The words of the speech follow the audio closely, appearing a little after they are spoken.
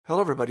Hello,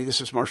 everybody. This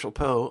is Marshall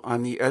Poe.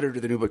 I'm the editor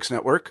of the New Books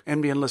Network.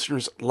 NBN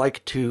listeners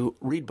like to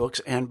read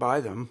books and buy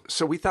them.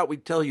 So we thought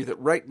we'd tell you that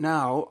right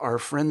now, our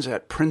friends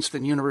at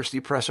Princeton University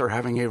Press are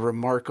having a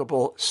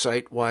remarkable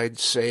site-wide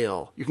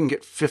sale. You can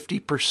get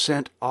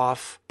 50%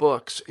 off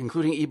books,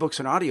 including ebooks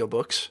and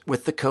audiobooks,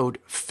 with the code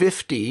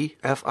 50,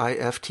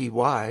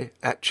 F-I-F-T-Y,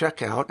 at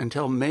checkout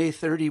until May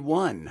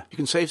 31. You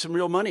can save some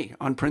real money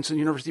on Princeton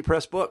University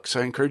Press books.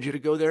 I encourage you to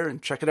go there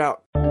and check it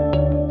out.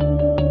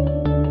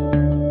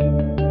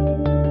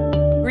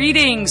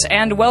 Greetings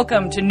and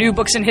welcome to New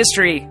Books in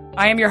History.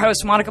 I am your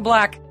host, Monica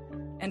Black,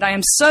 and I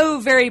am so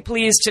very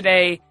pleased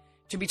today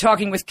to be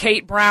talking with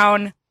Kate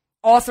Brown,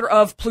 author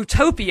of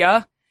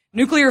Plutopia,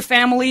 Nuclear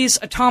Families,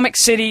 Atomic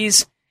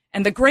Cities,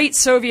 and the Great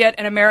Soviet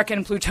and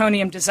American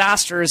Plutonium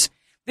Disasters.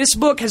 This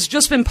book has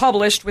just been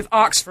published with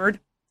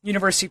Oxford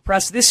University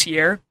Press this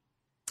year,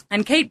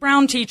 and Kate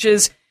Brown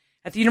teaches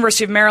at the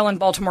University of Maryland,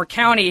 Baltimore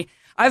County.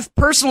 I've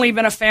personally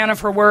been a fan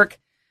of her work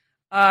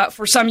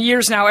for some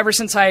years now, ever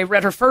since I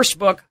read her first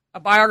book, A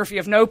Biography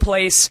of No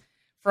Place,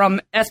 From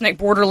Ethnic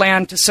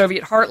Borderland to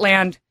Soviet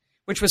Heartland,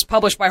 which was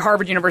published by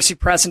Harvard University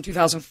Press in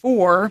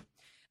 2004.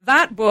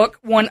 That book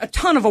won a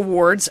ton of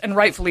awards, and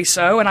rightfully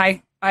so, and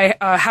I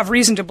have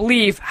reason to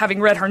believe,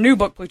 having read her new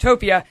book,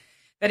 Plutopia,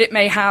 that it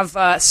may have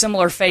a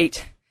similar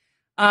fate.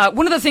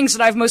 One of the things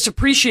that I've most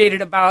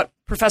appreciated about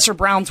Professor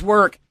Brown's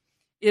work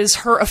is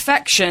her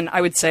affection,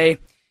 I would say,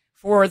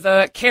 for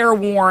the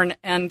careworn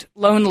and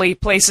lonely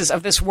places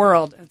of this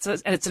world.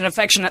 It's an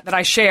affection that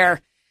I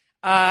share,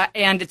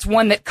 and it's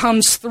one that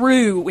comes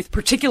through with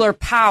particular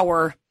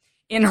power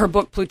in her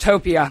book,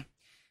 Plutopia.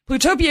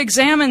 Plutopia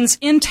examines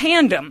in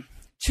tandem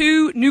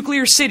two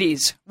nuclear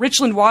cities,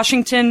 Richland,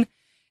 Washington,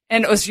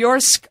 and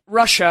Ozyorsk,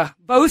 Russia,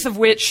 both of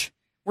which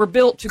were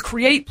built to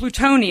create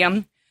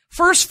plutonium,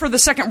 first for the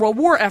Second World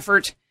War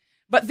effort,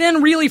 but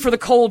then really for the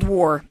Cold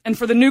War and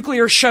for the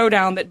nuclear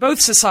showdown that both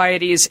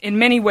societies in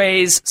many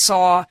ways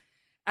saw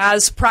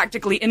as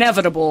practically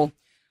inevitable,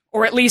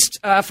 or at least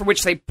for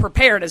which they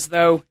prepared as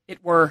though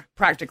it were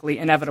practically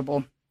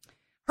inevitable.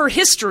 Her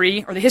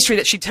history, or the history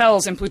that she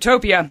tells in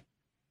Plutopia,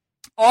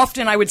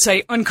 often, I would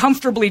say,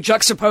 uncomfortably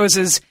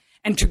juxtaposes,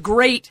 and to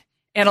great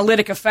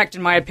analytic effect,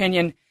 in my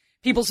opinion,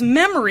 people's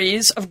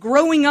memories of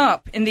growing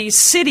up in these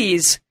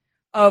cities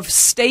of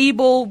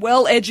stable,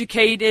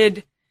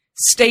 well-educated,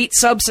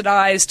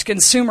 state-subsidized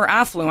consumer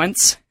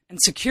affluence and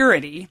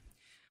security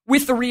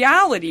with the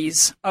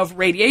realities of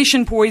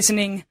radiation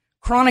poisoning,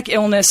 chronic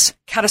illness,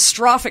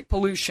 catastrophic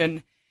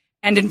pollution,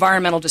 and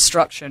environmental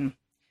destruction.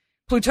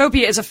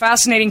 Plutopia is a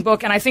fascinating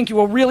book, and I think you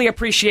will really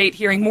appreciate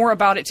hearing more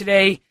about it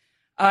today.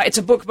 It's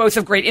a book both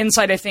of great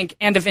insight, I think,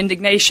 and of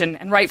indignation,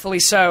 and rightfully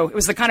so. It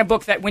was the kind of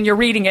book that when you're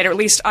reading it, or at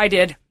least I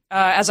did,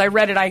 as I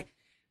read it, I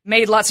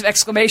made lots of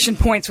exclamation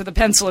points with a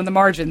pencil in the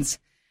margins.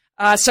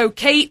 So,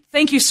 Kate,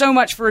 thank you so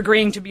much for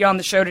agreeing to be on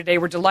the show today.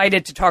 We're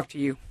delighted to talk to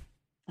you.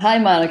 Hi,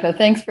 Monica.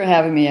 Thanks for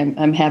having me.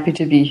 I'm happy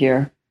to be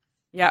here.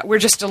 Yeah, we're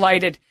just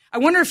delighted. I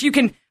wonder if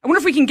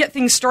we can get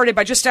things started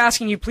by just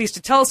asking you, please,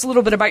 to tell us a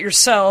little bit about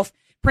yourself,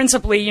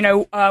 principally,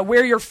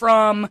 where you're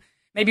from,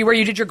 maybe where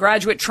you did your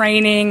graduate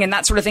training and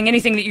that sort of thing,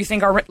 anything that you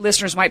think our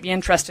listeners might be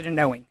interested in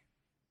knowing.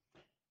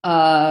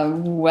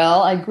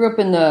 Well, I grew up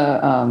in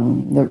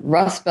the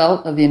Rust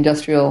Belt of the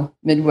industrial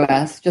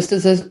Midwest, just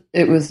as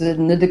it was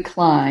in the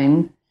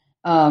decline.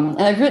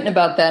 And I've written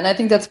about that, and I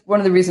think that's one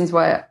of the reasons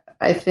why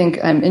I think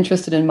I'm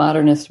interested in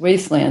modernist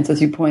wastelands.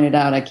 As you pointed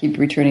out, I keep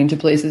returning to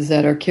places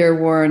that are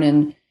careworn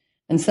and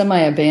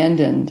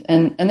semi-abandoned.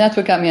 And that's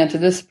what got me onto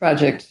this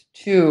project,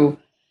 too.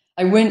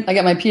 I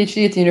got my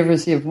PhD at the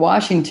University of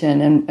Washington,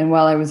 and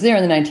while I was there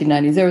in the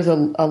 1990s, there was a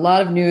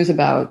lot of news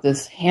about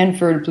this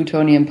Hanford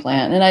plutonium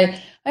plant, and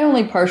I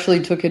only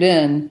partially took it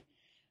in.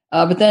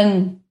 But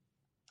then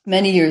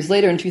many years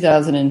later, in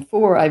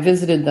 2004, I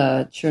visited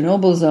the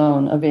Chernobyl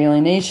zone of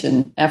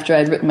alienation after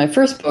I'd written my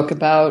first book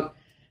about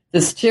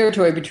this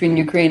territory between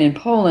Ukraine and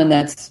Poland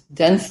that's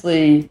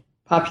densely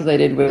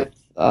populated with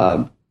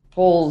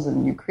Poles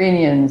and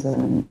Ukrainians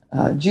and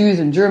Jews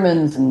and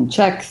Germans and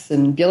Czechs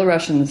and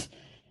Belarusians.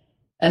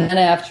 And then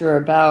after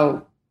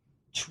about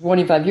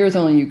 25 years,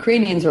 only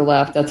Ukrainians are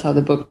left. That's how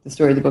the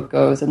story of the book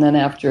goes. And then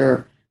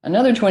after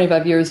another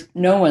 25 years,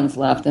 no one's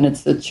left, and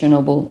it's the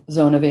Chernobyl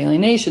zone of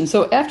alienation.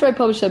 So after I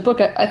published that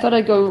book, I thought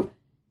I'd go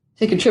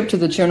take a trip to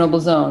the Chernobyl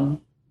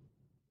zone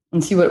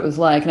and see what it was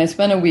like. And I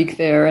spent a week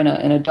there in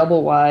a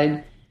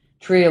double-wide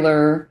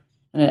trailer,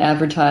 and it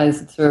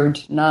advertised it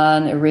served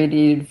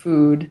non-irradiated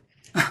food.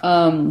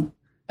 And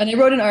I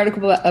wrote an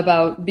article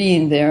about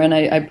being there, and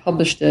I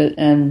published it,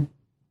 and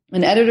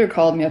an editor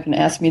called me up and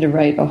asked me to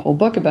write a whole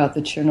book about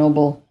the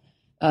Chernobyl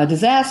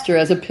disaster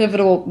as a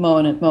pivotal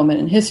moment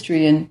in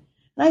history. And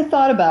I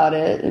thought about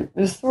it. It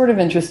was sort of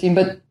interesting,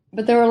 but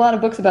there were a lot of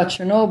books about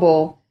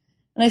Chernobyl.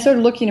 And I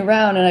started looking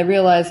around, and I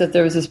realized that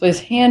there was this place,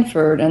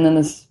 Hanford, and then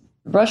this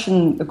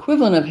Russian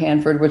equivalent of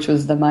Hanford, which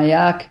was the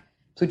Mayak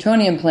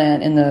plutonium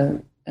plant in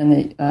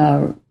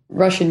the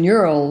Russian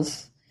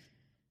Urals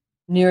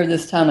near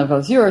this town of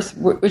Ozyorsk,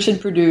 which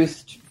had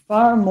produced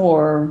far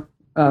more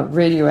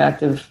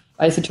radioactive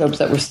isotopes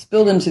that were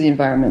spilled into the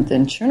environment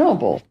than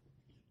Chernobyl.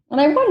 And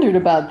I wondered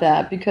about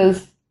that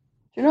because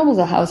Chernobyl is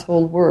a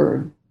household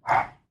word,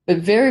 but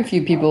very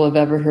few people have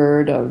ever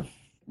heard of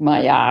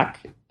Mayak,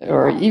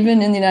 or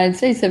even in the United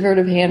States have heard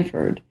of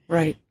Hanford.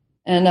 Right.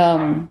 And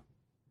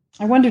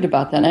I wondered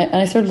about that, and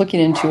I started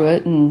looking into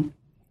it, and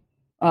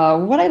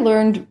what I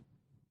learned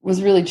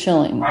was really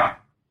chilling.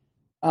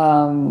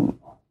 Chernobyl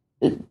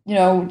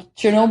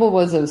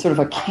was a sort of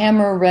a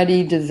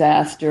camera-ready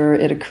disaster.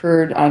 It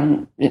occurred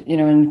in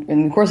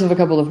the course of a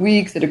couple of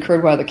weeks. It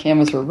occurred while the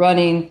cameras were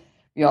running.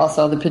 We all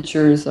saw the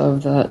pictures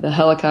of the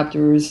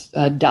helicopters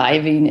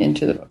diving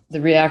into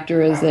the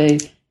reactor as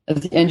the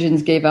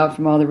engines gave out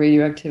from all the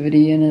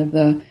radioactivity, and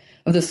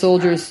of the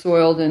soldiers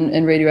soiled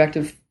and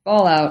radioactive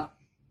fallout.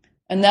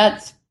 And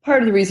that's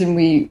part of the reason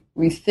we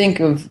think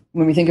of,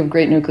 when we think of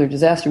great nuclear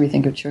disaster, we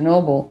think of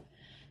Chernobyl.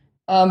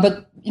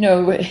 But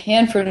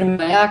Hanford and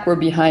Mayak were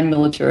behind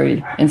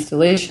military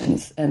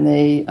installations, and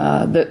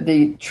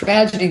the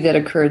tragedy that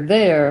occurred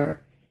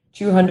there,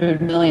 200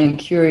 million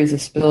curies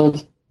of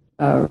spilled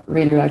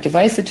radioactive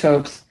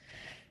isotopes,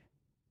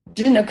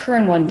 didn't occur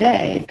in one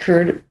day. It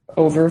occurred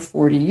over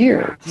 40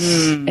 years.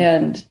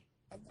 And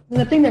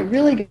the thing that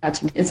really got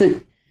to me is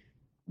that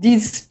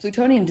these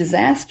plutonium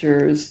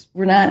disasters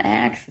were not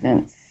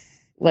accidents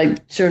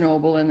like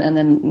Chernobyl and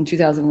then in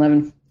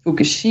 2011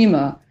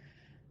 Fukushima.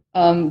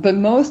 But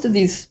most of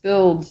these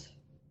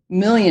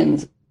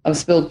millions of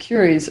spilled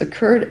curies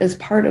occurred as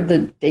part of the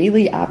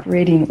daily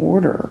operating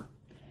order.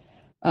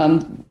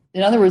 In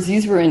other words,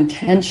 these were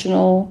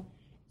intentional,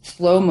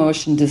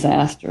 slow-motion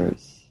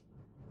disasters.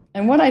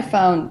 And what I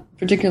found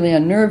particularly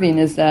unnerving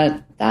is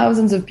that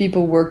thousands of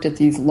people worked at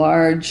these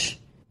large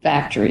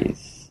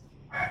factories.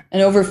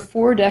 And over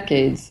 4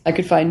 decades, I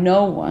could find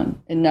no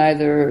one in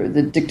neither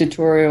the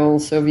dictatorial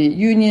Soviet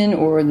Union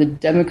or the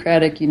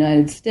democratic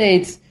United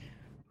States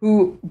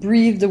who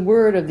breathed the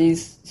word of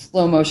these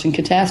slow-motion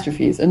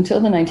catastrophes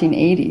until the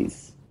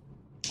 1980s.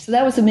 So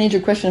that was a major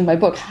question in my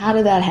book. How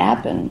did that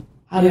happen?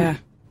 How did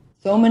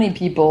so many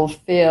people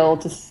fail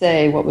to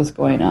say what was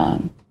going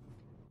on?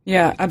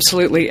 Yeah,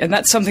 absolutely. And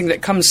that's something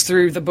that comes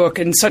through the book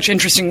in such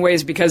interesting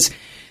ways because,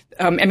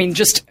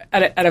 just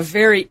at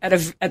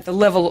the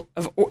level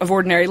of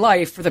ordinary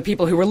life for the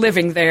people who were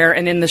living there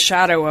and in the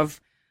shadow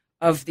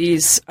of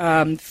these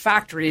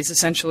factories,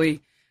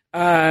 essentially,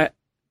 the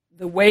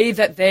way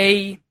that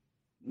they,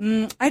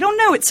 I don't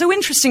know, it's so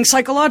interesting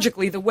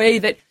psychologically, the way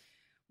that,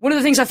 one of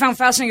the things I found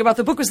fascinating about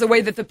the book was the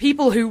way that the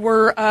people who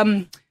were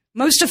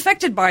most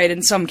affected by it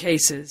in some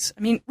cases,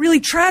 really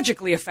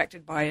tragically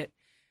affected by it,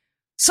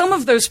 some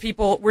of those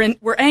people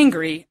were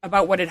angry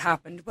about what had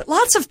happened, but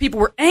lots of people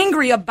were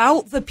angry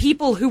about the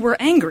people who were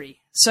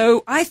angry.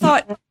 So I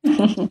thought,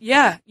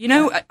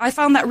 I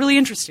found that really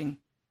interesting.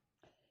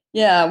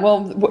 Yeah,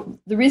 well,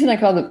 the reason I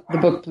call the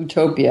book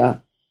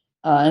Plutopia,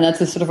 and that's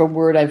a sort of a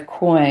word I've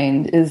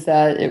coined, is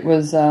that it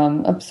was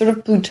a sort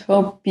of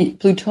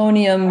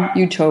plutonium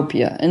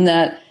utopia, in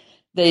that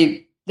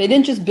they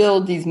didn't just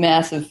build these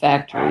massive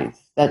factories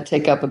that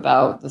take up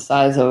about the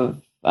size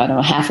of,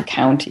 half a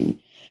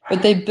county,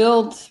 but they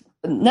built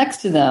next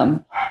to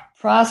them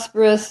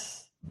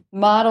prosperous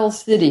model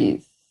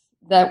cities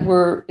that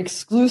were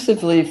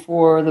exclusively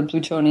for the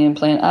plutonium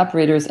plant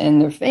operators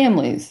and their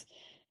families.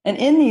 And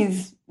in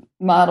these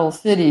model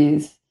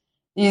cities,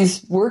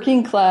 these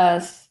working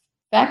class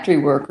factory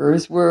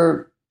workers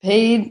were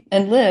paid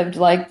and lived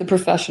like the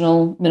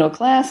professional middle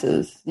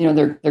classes.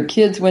 Their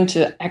kids went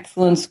to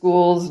excellent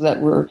schools that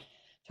were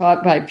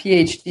taught by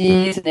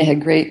PhDs, and they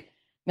had great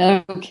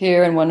medical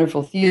care and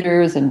wonderful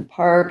theaters and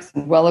parks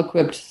and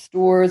well-equipped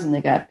stores, and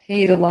they got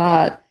paid a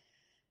lot.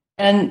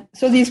 And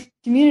so these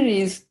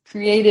communities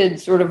created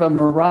sort of a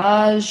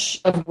mirage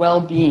of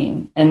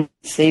well-being and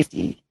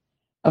safety,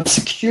 of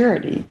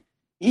security,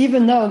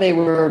 even though they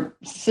were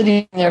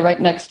sitting there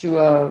right next to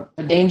a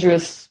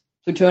dangerous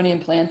plutonium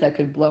plant that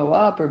could blow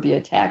up or be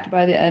attacked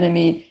by the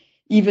enemy,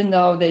 even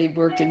though they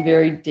worked in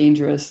very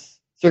dangerous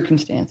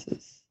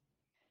circumstances.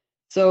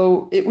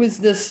 So it was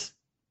this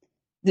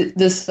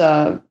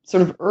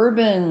sort of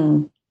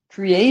urban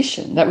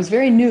creation that was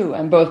very new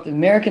on both the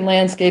American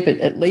landscape.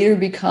 It later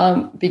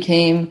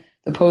became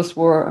the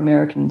post-war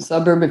American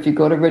suburb. If you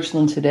go to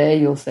Richland today,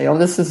 you'll say, oh,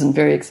 this isn't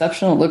very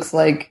exceptional. It looks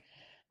like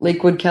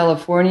Lakewood,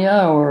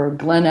 California, or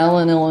Glen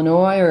Ellen,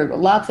 Illinois, or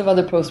lots of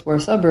other post-war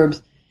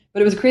suburbs.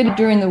 But it was created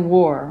during the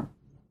war.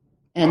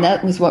 And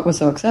that was what was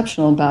so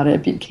exceptional about it.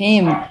 It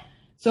became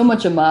so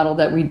much a model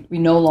that we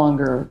no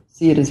longer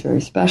see it as very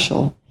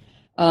special.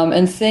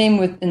 And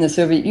same in the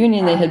Soviet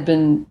Union, they had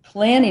been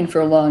planning for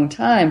a long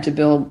time to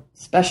build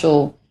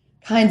special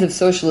kinds of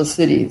socialist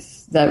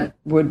cities that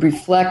would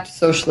reflect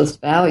socialist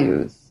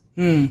values.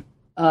 And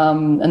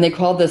they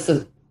called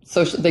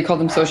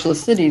them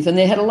socialist cities. And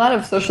they had a lot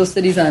of socialist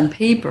cities on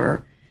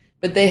paper,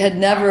 but they had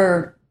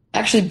never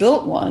actually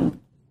built one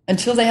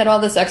until they had all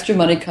this extra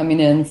money coming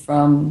in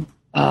from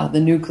the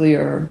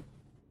nuclear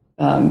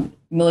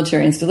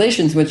military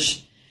installations,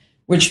 which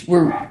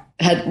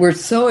were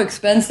so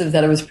expensive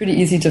that it was pretty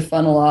easy to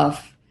funnel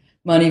off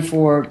money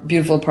for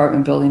beautiful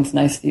apartment buildings,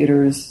 nice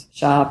theaters,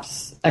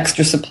 shops,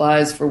 extra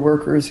supplies for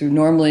workers who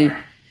normally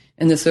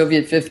in the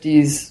Soviet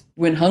 50s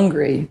went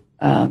hungry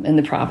in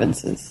the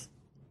provinces.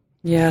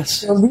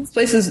 Yes. So these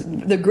places,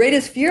 the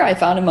greatest fear I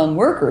found among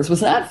workers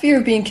was not fear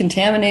of being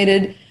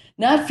contaminated,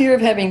 not fear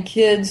of having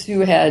kids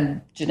who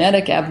had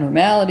genetic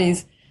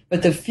abnormalities,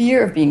 but the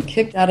fear of being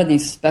kicked out of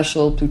these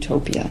special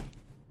plutopia.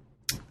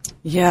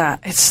 Yeah,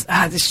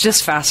 it's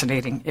just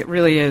fascinating. It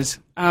really is.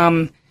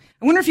 I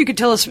wonder if you could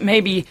tell us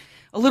maybe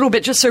a little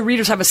bit, just so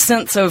readers have a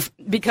sense of,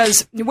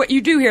 because what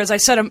you do here, as I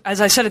said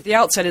at the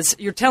outset, is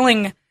you're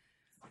telling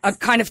a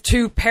kind of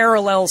two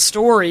parallel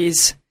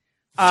stories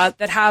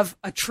that have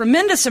a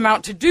tremendous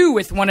amount to do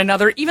with one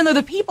another, even though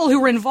the people who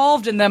were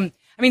involved in them,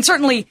 I mean,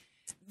 certainly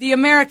the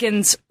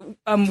Americans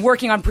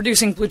working on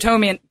producing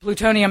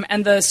plutonium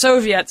and the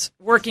Soviets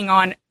working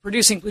on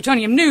producing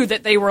plutonium knew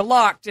that they were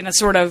locked in a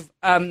sort of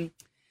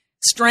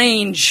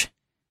strange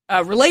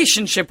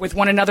relationship with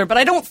one another. But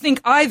I don't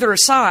think either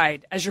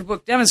side, as your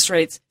book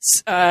demonstrates,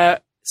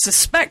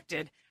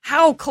 suspected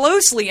how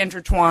closely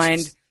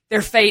intertwined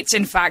their fates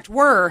in fact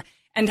were,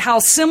 and how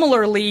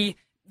similarly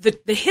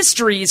the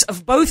histories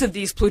of both of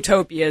these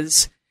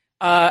plutopias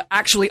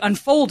actually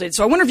unfolded.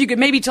 So I wonder if you could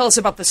maybe tell us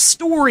about the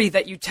story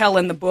that you tell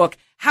in the book,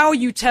 how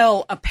you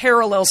tell a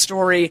parallel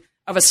story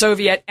of a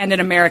Soviet and an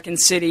American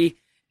city,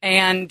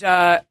 and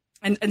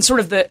sort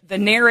of the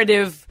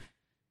narrative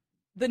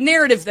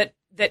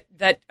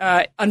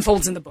that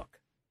unfolds in the book.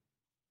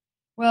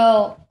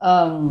 Well,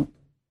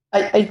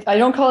 I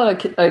don't call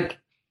it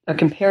a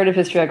comparative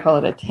history. I call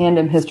it a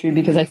tandem history,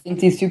 because I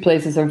think these two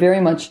places are very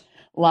much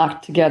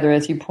locked together,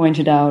 as you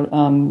pointed out,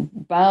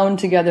 bound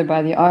together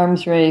by the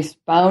arms race,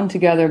 bound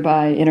together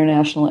by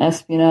international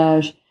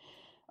espionage,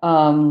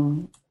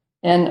 and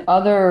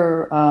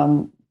other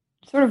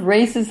sort of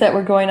races that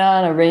were going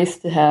on, a race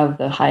to have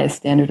the highest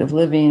standard of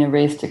living, a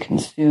race to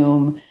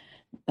consume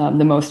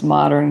the most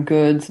modern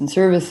goods and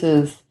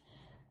services.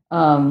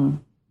 So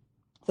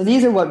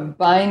these are what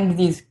bind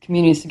these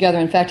communities together.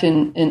 In fact,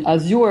 in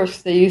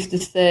Ozyorsk, they used to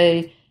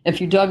say, if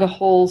you dug a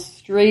hole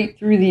straight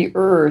through the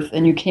earth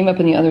and you came up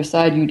on the other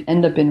side, you'd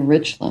end up in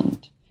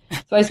Richland.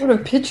 So I sort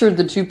of pictured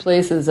the two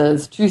places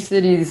as two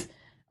cities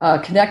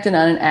connected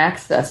on an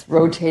axis,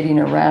 rotating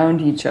around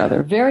each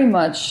other, very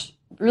much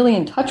really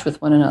in touch with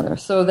one another,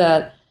 so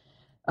that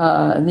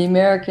the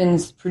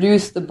Americans start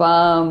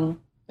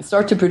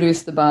to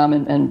produce the bomb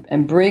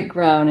and break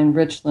ground in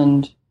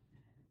Richland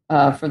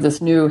for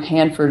this new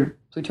Hanford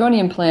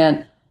plutonium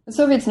plant. The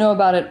Soviets know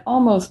about it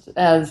almost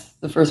as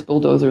the first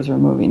bulldozers are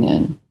moving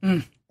in,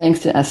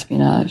 thanks to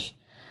espionage.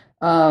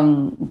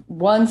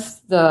 Once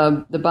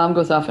the bomb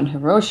goes off in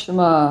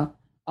Hiroshima,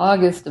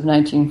 August of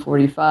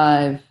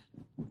 1945,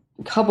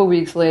 a couple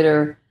weeks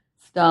later,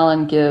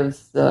 Stalin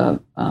gives the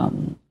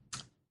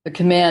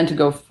command to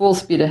go full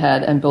speed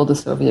ahead and build a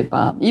Soviet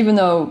bomb. Even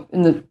though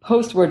in the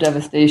post-war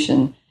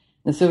devastation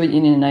in the Soviet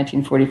Union in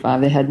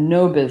 1945, they had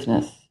no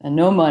business and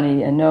no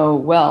money and no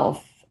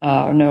wealth,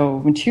 or no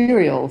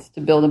materials to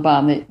build a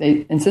bomb.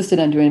 They insisted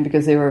on doing it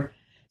because they were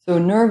so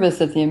nervous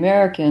that the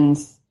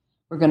Americans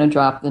were going to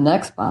drop the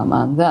next bomb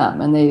on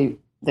them. And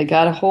they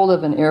got a hold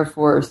of an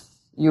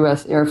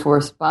U.S. Air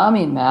Force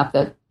bombing map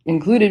that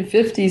included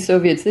 50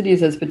 Soviet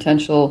cities as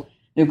potential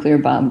nuclear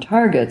bomb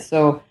targets.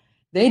 So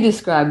they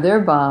described their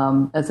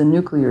bomb as a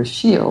nuclear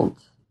shield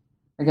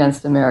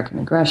against American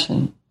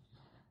aggression.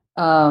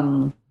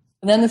 And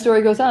then the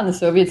story goes on. The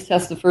Soviets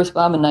test the first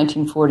bomb in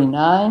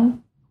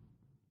 1949.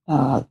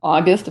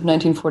 August of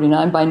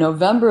 1949. By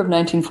November of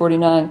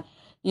 1949,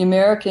 the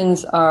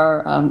Americans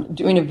are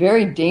doing a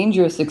very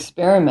dangerous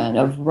experiment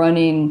of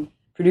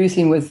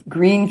producing with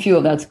green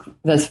fuel.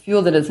 That's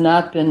fuel that has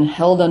not been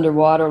held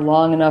underwater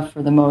long enough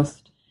for the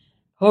most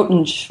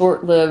potent,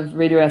 short-lived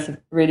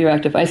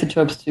radioactive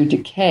isotopes to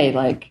decay,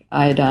 like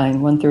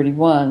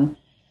iodine-131.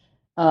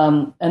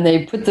 And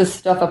they put this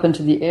stuff up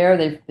into the air.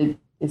 They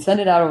send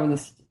it out of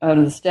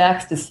the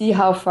stacks to see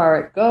how far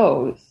it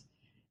goes.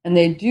 And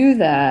they do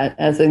that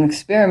as an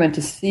experiment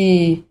to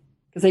see,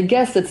 because they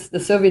guessed that the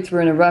Soviets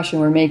were in a rush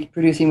and were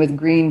producing with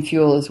green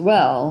fuel as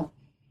well.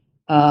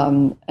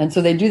 And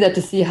so they do that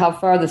to see how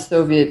far the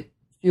Soviet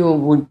fuel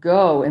would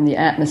go in the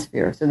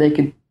atmosphere, so they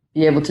could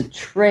be able to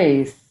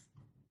trace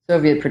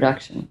Soviet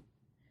production.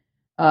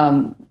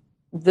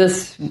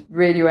 This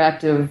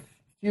radioactive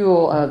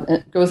fuel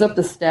goes up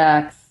the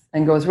stacks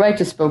and goes right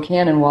to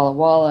Spokane and Walla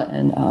Walla,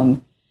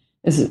 and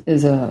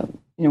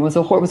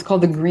was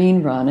called the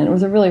Green Run, and it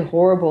was a really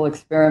horrible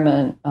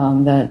experiment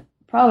that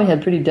probably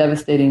had pretty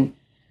devastating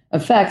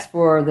effects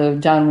for the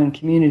downwind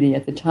community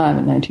at the time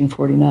in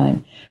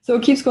 1949. So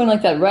it keeps going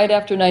like that. Right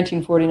after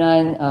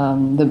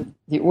 1949,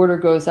 the order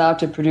goes out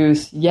to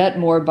produce yet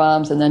more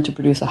bombs and then to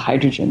produce a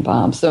hydrogen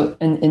bomb. So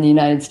in the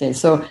United States.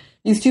 So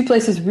these two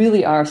places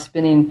really are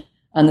spinning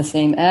on the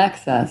same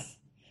axis.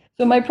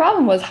 So my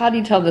problem was, how do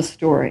you tell the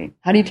story?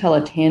 How do you tell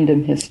a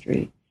tandem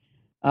history?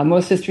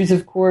 Most histories,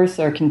 of course,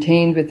 are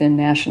contained within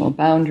national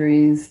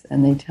boundaries,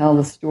 and they tell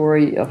the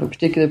story of a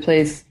particular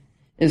place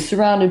is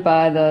surrounded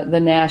by the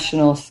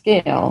national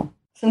scale.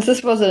 since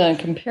this wasn't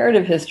a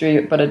comparative history,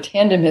 but a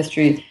tandem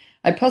history,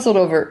 I puzzled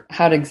over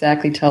how to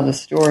exactly tell the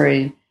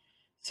story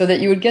so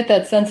that you would get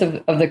that sense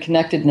of the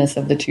connectedness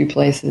of the two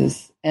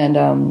places.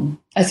 And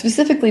I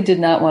specifically did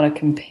not want to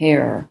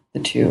compare the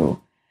two.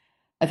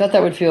 I thought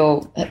that would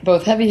feel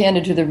both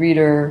heavy-handed to the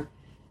reader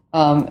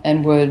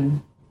and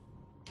would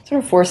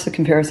sort of force the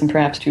comparison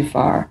perhaps too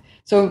far.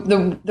 So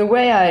the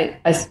way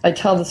I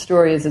tell the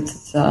story is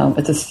it's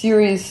a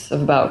series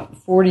of about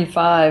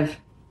 45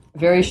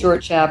 very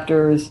short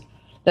chapters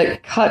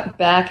that cut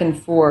back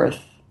and forth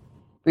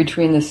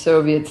between the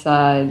Soviet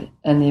side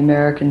and the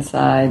American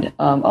side,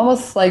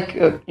 almost like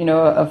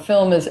a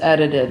film is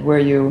edited where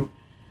you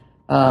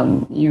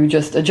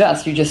just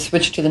adjust, you just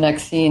switch to the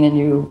next scene, and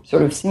you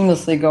sort of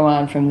seamlessly go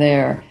on from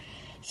there.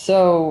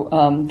 So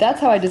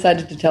that's how I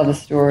decided to tell the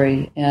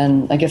story,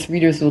 and I guess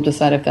readers will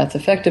decide if that's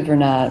effective or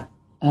not.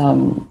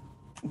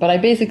 But I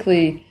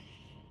basically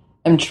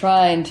am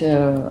trying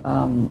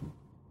to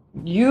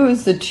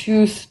use the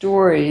two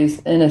stories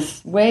in a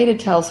way to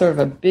tell sort of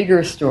a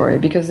bigger story,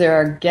 because there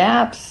are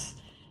gaps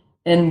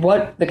in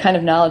what the kind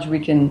of knowledge we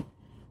can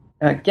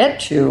get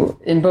to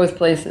in both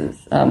places.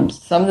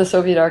 Some of the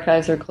Soviet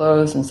archives are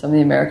closed, and some of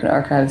the American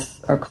archives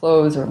are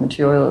closed, or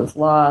material is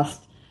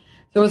lost.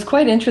 So it was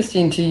quite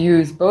interesting to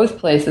use both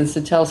places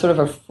to tell sort of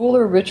a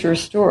fuller, richer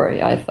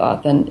story, I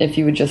thought, than if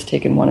you had just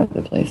taken one of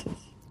the places.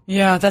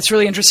 Yeah, that's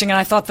really interesting, and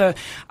I thought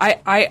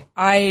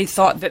I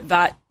thought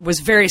that was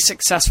very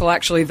successful.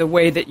 Actually, the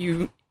way that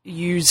you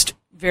used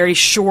very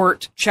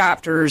short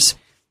chapters.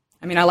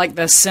 I mean, I like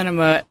the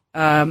cinema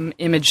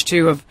image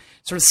too of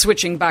sort of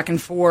switching back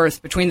and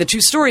forth between the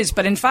two stories.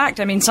 But in fact,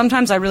 I mean,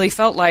 sometimes I really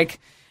felt like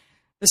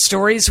the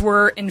stories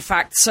were in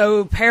fact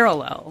so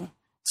parallel,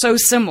 so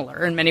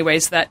similar in many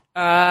ways that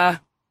I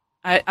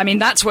mean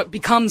that's what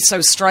becomes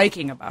so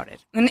striking about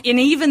it, and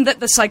even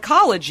that the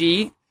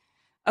psychology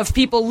of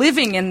people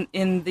living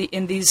in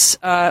these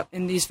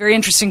very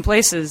interesting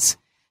places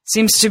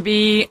seems to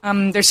be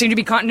there seem to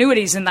be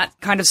continuities in that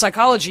kind of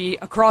psychology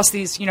across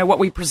these what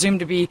we presume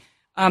to be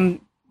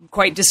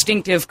quite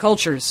distinctive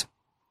cultures.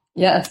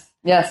 Yes,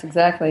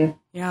 exactly.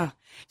 Yeah.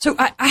 So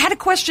I had a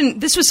question.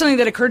 This was something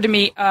that occurred to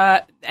me,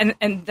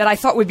 and that I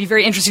thought would be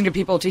very interesting to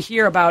people to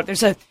hear about.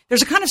 There's a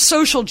kind of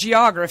social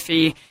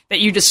geography that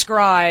you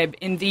describe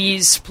in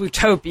these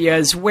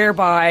Plutopias,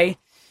 whereby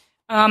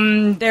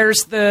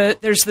there's the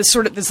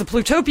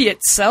Plutopia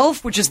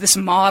itself, which is this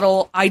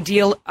model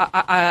idyllic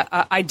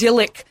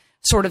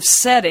sort of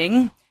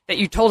setting that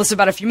you told us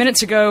about a few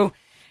minutes ago,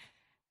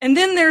 and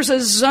then there's a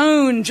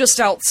zone just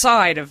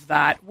outside of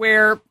that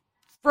where,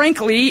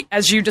 frankly,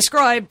 as you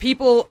described,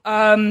 people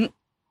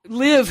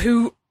live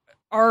who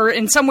are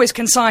in some ways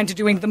consigned to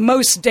doing the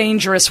most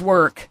dangerous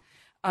work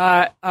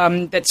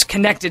that's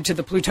connected to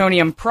the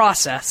plutonium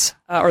process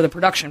or the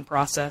production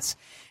process.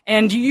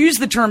 And you use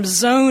the term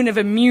zone of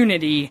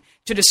immunity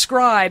to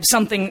describe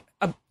something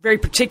very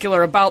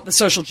particular about the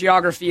social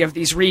geography of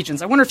these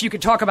regions. I wonder if you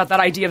could talk about that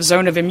idea of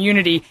zone of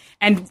immunity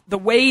and the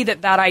way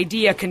that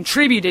idea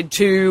contributed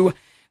to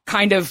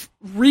kind of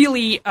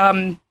really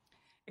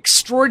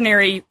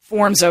extraordinary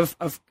forms of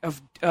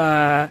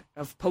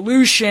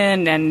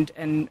pollution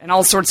and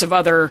all sorts of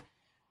other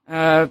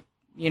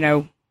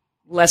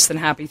less than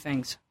happy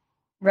things.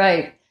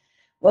 Right.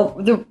 Well,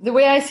 the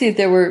way I see it,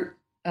 there were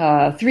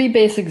three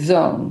basic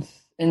zones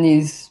in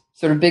these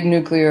sort of big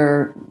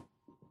nuclear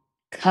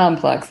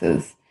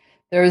complexes.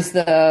 There's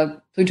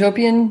the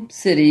Plutopian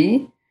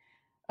City,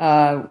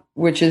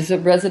 which is a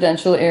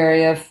residential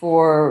area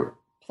for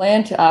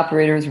plant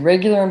operators,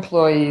 regular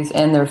employees,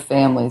 and their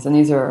families. And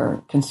these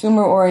are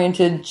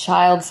consumer-oriented,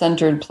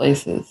 child-centered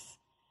places.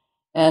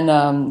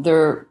 And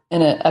they're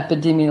in an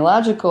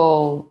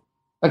epidemiological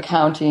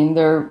accounting,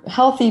 they're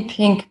healthy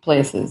pink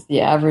places.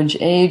 The average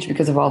age,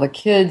 because of all the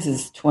kids,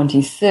 is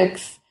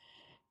 26.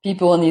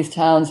 People in these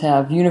towns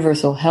have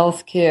universal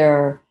health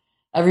care.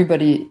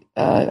 Everybody,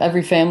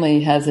 every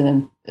family has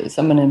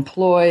someone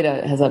employed,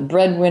 has a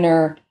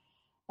breadwinner.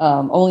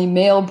 Only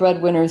male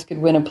breadwinners could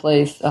win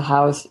a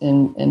house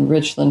in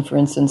Richland, for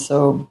instance.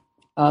 So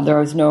there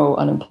was no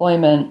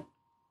unemployment.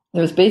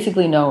 There was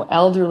basically no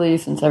elderly,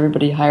 since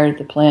everybody hired at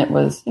the plant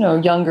was,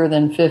 younger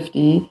than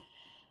 50.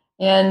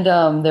 And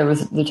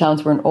the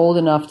towns weren't old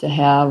enough to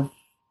have,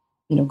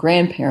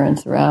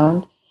 grandparents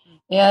around.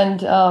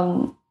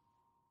 And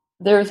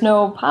there's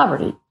no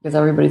poverty because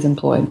everybody's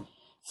employed.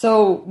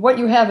 So what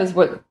you have is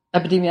what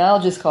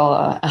epidemiologists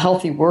call a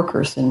healthy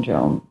worker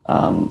syndrome.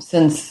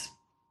 Since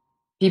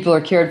people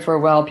are cared for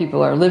well,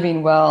 people are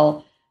living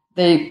well,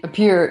 they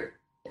appear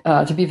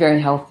to be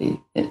very healthy.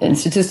 And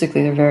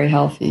statistically, they're very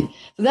healthy.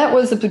 So that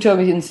was the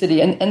Plutopian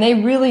City. And they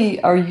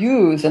really are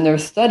used and they're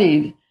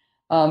studied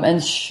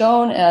and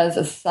shown as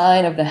a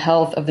sign of the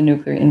health of the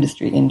nuclear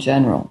industry in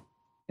general,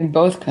 in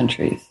both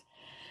countries.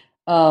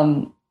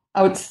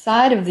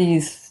 Outside of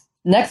these,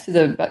 next to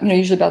the,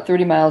 usually about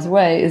 30 miles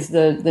away, is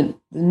the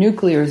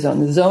nuclear zone,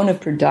 the zone of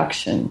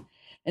production.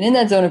 And in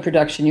that zone of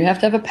production, you have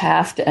to have a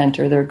pass to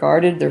enter. They're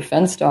guarded, they're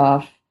fenced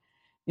off.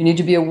 You need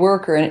to be a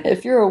worker. And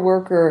if you're a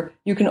worker,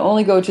 you can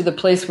only go to the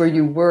place where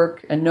you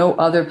work and no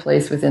other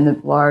place within the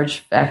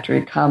large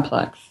factory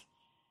complex.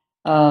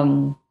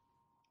 The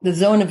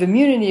zone of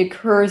immunity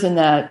occurs in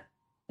that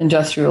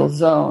industrial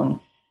zone.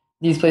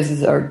 These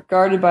places are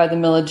guarded by the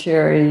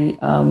military.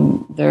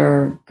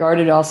 They're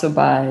guarded also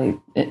by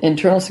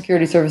internal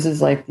security services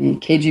like the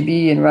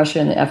KGB in Russia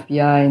and the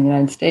FBI in the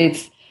United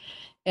States.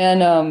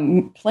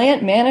 And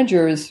plant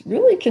managers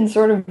really can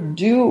sort of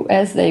do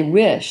as they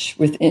wish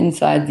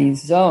inside these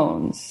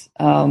zones.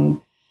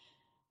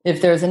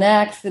 If there's an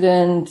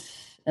accident,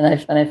 and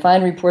I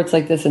find reports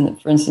like this,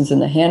 for instance, in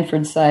the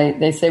Hanford site,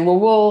 they say,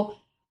 well,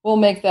 we'll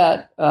make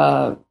that,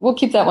 we'll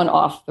keep that one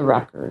off the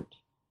record.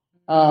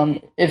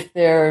 If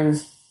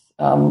there's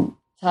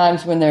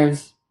times when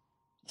there's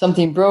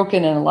something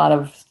broken and a lot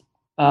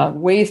of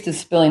waste is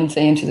spilling,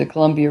 say, into the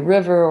Columbia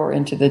River or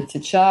into the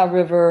Ticha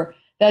River,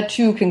 that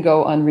too can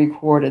go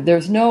unrecorded.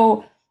 There's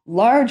no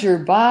larger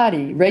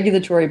body,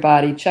 regulatory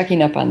body,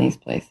 checking up on these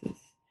places.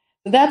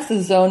 So that's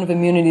the zone of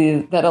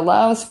immunity that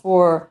allows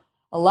for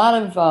a lot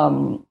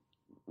of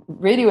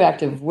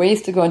radioactive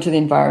waste to go into the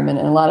environment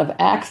and a lot of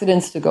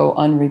accidents to go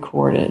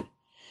unrecorded.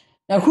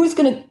 Now, who's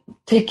going to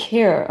take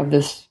care of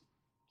this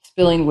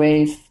spilling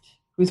waste?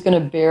 Who's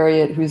going to bury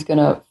it? Who's going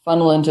to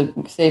funnel into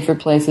safer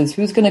places?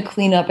 Who's going to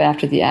clean up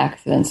after the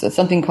accidents? So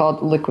something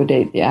called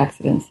liquidate the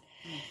accidents.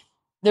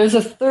 There's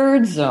a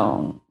third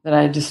zone that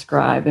I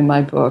describe in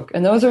my book,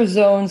 and those are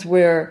zones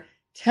where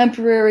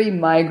temporary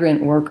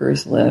migrant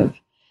workers live.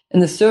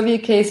 In the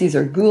Soviet case, these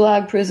are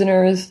Gulag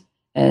prisoners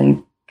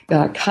and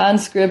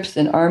conscripts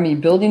in army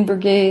building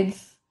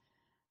brigades.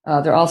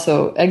 They're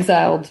also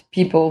exiled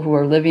people who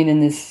are living in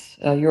this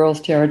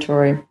Urals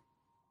territory.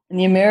 In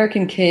the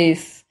American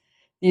case,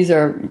 these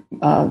are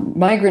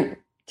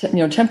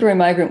temporary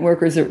migrant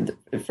workers. At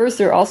first,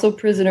 they're also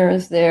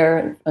prisoners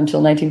there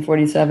until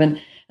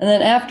 1947. And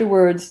then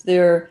afterwards,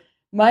 they're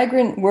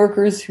migrant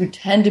workers who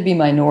tend to be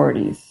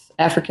minorities,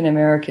 African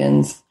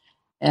Americans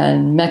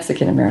and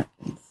Mexican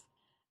Americans.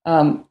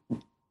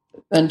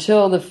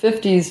 Until the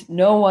 50s,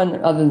 no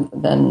one other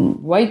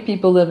than white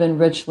people live in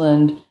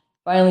Richland.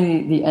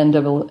 Finally, the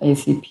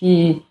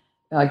NAACP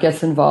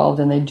gets involved,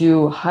 and they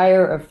do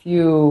hire a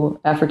few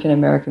African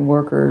American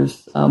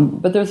workers.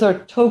 But there's a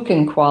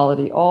token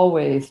quality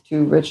always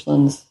to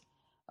Richland's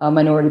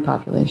minority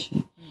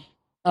population.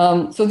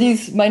 So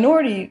these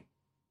minority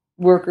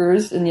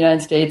workers in the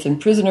United States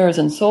and prisoners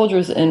and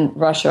soldiers in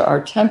Russia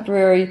are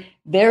temporary.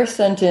 They're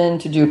sent in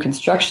to do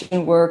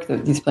construction work.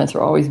 These plants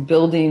are always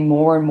building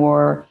more and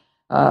more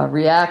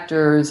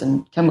reactors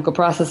and chemical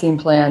processing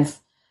plants.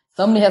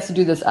 Somebody has to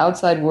do this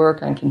outside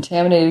work on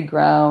contaminated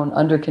ground,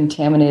 under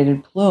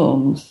contaminated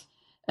plumes.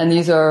 And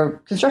these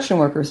are construction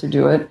workers who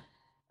do it,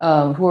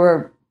 who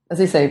are, as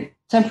they say,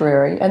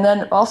 temporary. And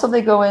then also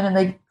they go in and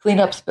they clean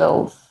up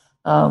spills.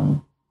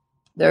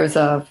 There's,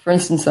 for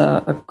instance,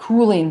 a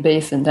cooling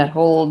basin that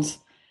holds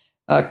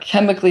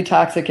chemically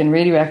toxic and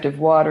radioactive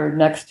water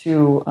next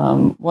to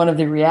one of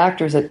the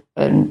reactors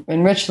in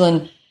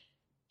Richland.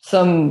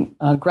 Some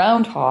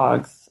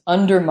groundhogs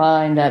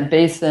undermine that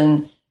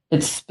basin.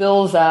 It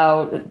spills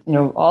out.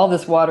 All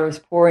this water is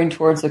pouring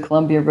towards the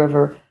Columbia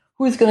River.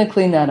 Who's going to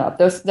clean that up?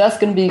 That's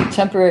going to be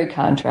temporary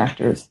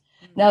contractors.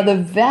 Now, the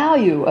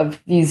value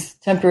of these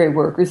temporary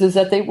workers is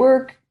that they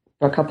work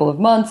for a couple of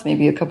months,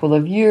 maybe a couple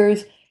of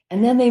years,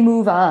 and then they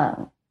move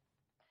on.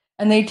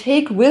 And they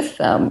take with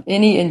them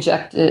any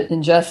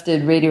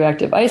ingested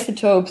radioactive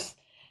isotopes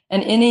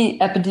and any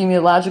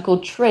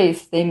epidemiological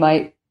trace they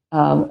might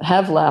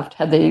have left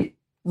had they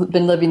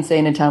been living, say,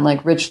 in a town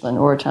like Richland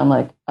or a town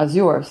like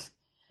Ozyorsk.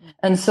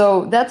 And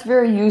so that's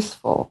very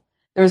useful.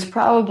 There's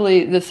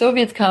probably, the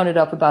Soviets counted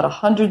up about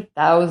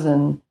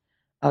 100,000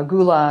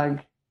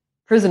 Gulag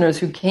prisoners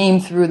who came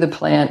through the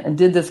plant and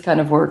did this kind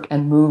of work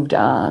and moved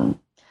on.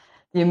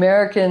 The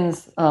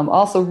Americans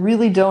also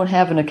really don't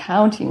have an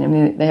accounting. I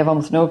mean, they have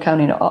almost no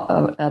accounting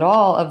at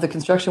all of the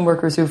construction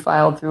workers who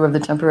filed through, of the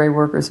temporary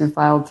workers who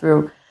filed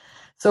through.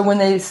 So when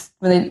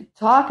they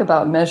talk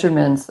about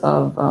measurements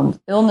of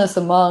illness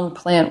among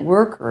plant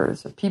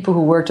workers, of people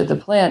who worked at the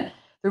plant,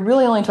 they're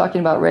really only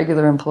talking about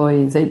regular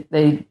employees.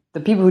 The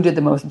people who did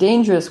the most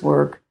dangerous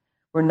work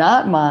were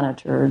not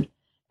monitored,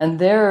 and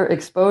their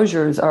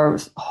exposures are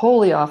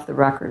wholly off the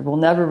record. We'll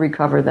never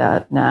recover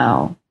that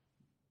now.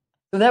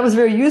 So that was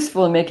very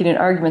useful in making an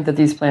argument that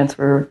these plants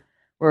were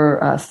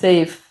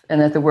safe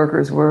and that the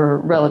workers were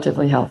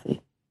relatively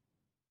healthy.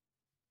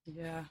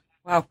 Yeah.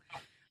 Wow.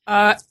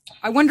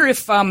 I wonder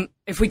if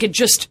we could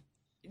just.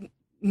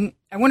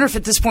 I wonder if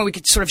at this point we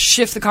could sort of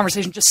shift the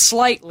conversation just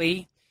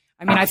slightly.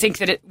 I mean, I think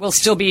that it will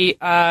still be.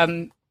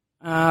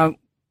 There's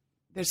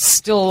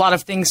still a lot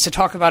of things to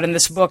talk about in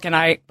this book,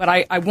 but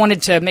I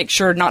wanted to make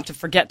sure not to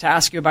forget to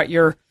ask you about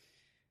your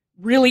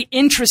really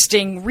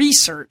interesting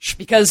research,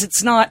 because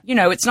it's not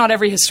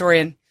every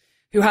historian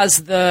who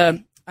has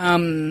the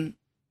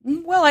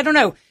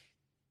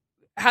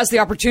has the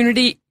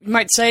opportunity, you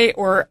might say,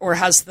 or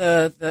has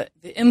the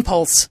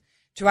impulse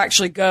to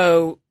actually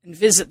go and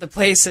visit the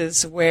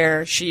places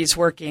where she's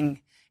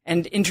working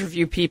and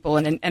interview people.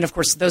 And of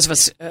course, those of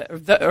us,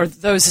 or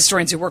those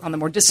historians who work on the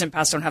more distant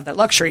past don't have that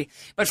luxury.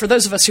 But for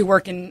those of us who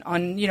work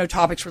on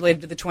topics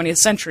related to the 20th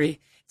century,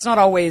 it's not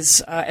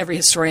always every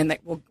historian that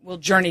will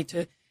journey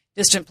to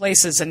distant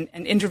places and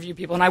interview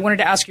people. And I wanted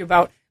to ask you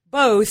about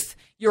both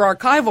your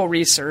archival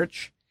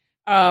research,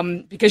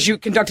 because you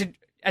conducted,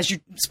 as you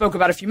spoke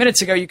about a few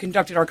minutes ago, you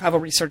conducted archival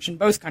research in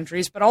both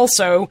countries, but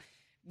also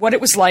what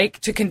it was like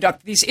to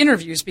conduct these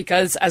interviews,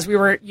 because as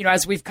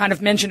we've kind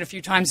of mentioned a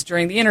few times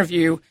during the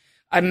interview,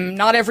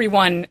 not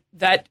everyone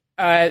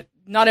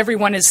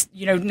is,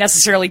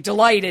 necessarily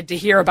delighted to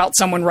hear about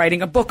someone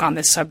writing a book on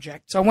this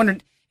subject. So I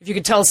wondered if you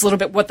could tell us a little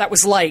bit what that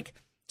was like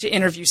to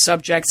interview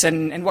subjects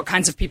and what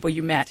kinds of people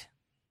you met.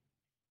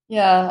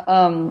 Yeah.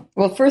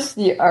 Well, first,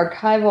 the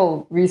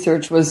archival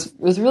research was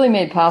really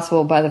made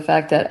possible by the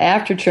fact that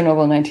after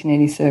Chernobyl in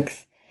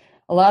 1986,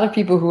 a lot of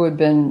people who had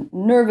been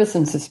nervous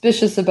and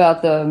suspicious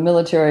about the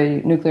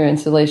military nuclear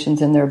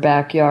installations in their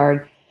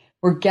backyard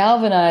were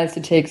galvanized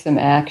to take some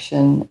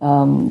action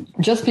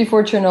just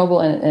before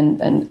Chernobyl,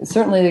 and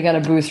certainly they got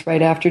a boost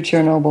right after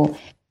Chernobyl.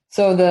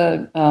 So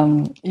the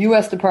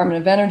U.S.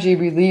 Department of Energy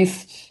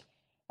released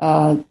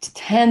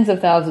tens of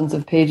thousands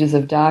of pages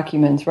of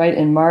documents right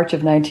in March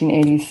of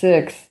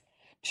 1986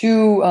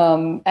 to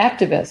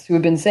activists who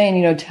had been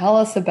saying, tell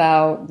us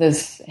about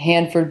this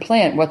Hanford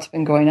plant, what's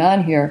been going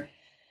on here.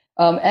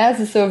 As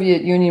the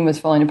Soviet Union was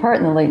falling apart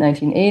in the late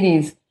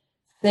 1980s,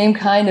 same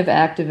kind of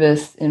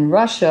activists in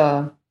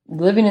Russia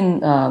living in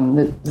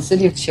the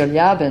city of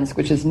Chelyabinsk,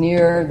 which is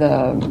near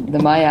the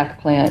Mayak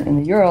plant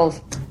in the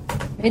Urals,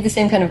 made the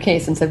same kind of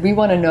case and said, we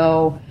want to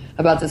know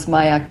about this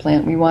Mayak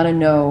plant. We want to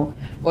know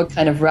what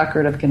kind of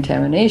record of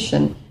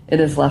contamination it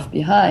has left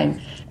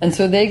behind. And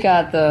so they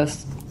got the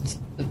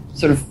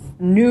sort of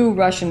new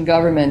Russian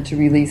government to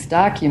release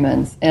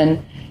documents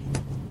and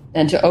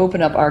to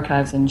open up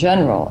archives in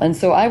general. And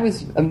so I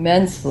was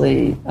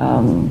immensely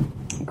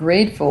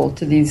grateful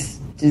to these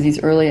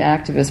early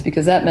activists,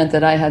 because that meant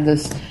that I had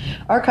this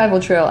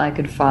archival trail I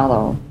could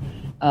follow.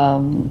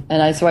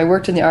 So I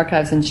worked in the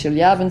archives in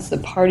Chelyabinsk. The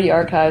party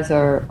archives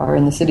are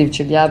in the city of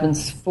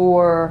Chelyabinsk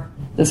for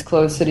this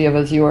closed city of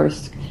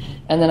Ozyorsk.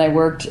 And then I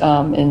worked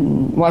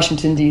in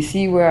Washington,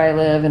 D.C., where I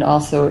live, and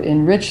also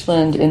in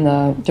Richland in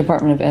the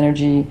Department of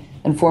Energy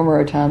and former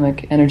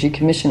Atomic Energy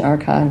Commission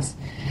archives.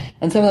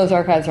 And some of those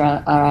archives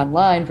are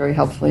online very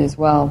helpfully as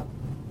well.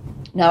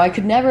 Now, I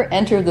could never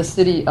enter the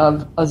city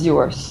of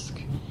Ozyorsk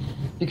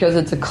because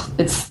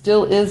it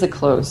still is a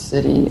closed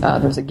city.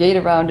 There's a gate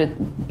around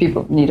it.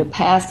 People need a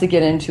pass to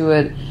get into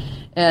it.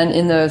 And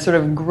in the sort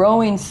of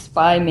growing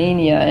spy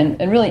mania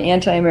and really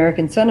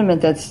anti-American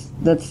sentiment that's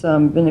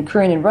been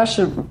occurring in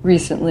Russia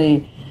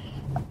recently,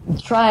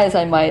 try as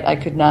I might, I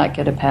could not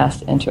get a pass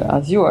to enter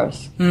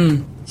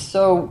Ozyorsk.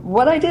 So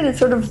what I did, it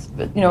sort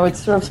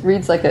of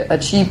reads like a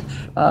cheap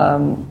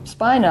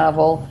spy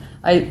novel.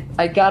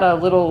 I got a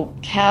little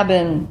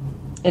cabin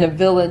in a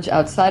village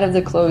outside of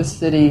the closed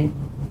city,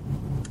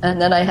 and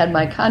then I had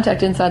my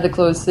contact inside the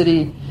closed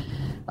city.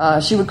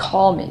 She would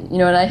call me,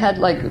 and I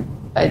had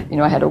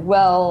I had a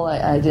well.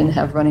 I didn't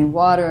have running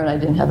water, and I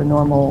didn't have a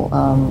normal,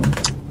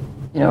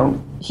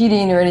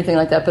 heating or anything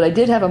like that. But I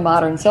did have a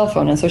modern cell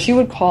phone, and so she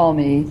would call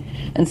me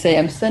and say,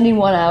 "I'm sending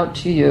one out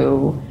to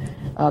you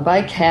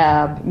by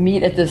cab.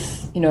 Meet at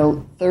this,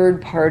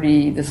 third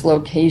party, this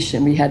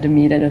location. We had to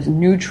meet at a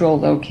neutral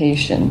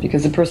location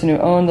because the person who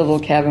owned the little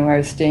cabin where I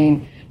was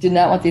staying did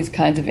not want these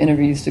kinds of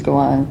interviews to go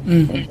on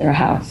in their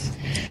house.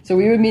 So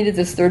we would meet at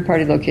this third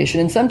party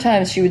location, and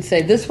sometimes she would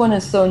say, "This one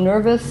is so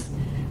nervous.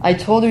 I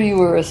told her you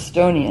were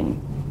Estonian."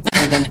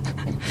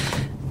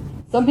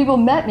 Some people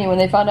met me when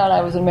they found out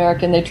I was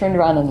American. They turned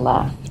around and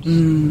laughed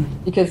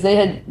because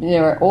they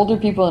were older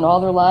people in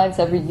all their lives.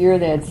 Every year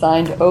they had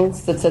signed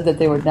oaths that said that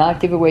they would not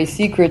give away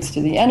secrets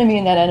to the enemy,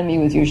 and that enemy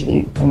was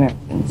usually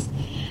Americans.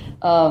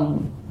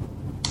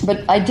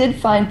 But I did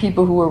find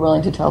people who were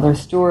willing to tell their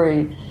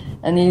story,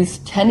 and these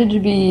tended to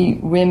be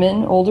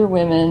women, older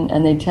women,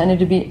 and they tended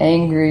to be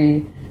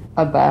angry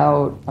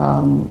about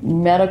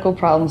medical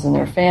problems in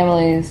their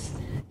families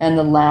and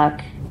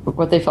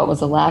what they felt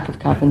was a lack of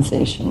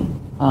compensation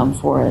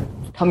for it,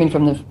 coming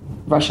from the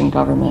Russian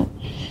government.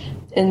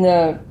 In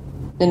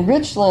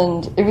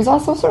Richland, it was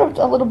also sort of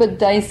a little bit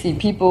dicey.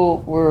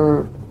 People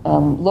were,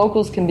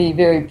 locals can be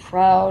very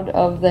proud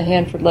of the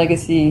Hanford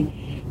legacy,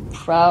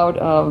 proud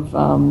of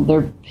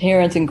their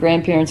parents and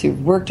grandparents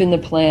who've worked in the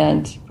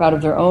plant, proud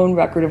of their own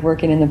record of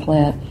working in the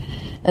plant.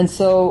 And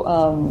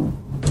so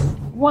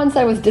once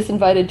I was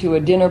disinvited to a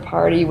dinner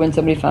party when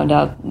somebody found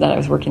out that I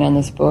was working on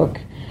this book.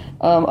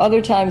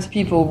 Other times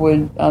people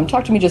would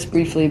talk to me just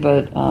briefly,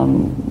 but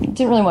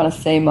didn't really want to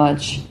say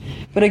much.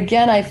 But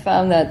again, I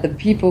found that the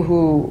people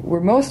who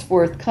were most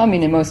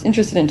forthcoming and most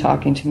interested in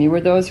talking to me were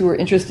those who were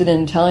interested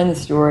in telling the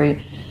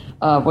story,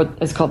 what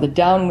is called the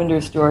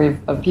downwinder story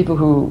of people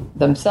who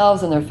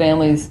themselves and their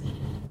families,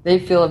 they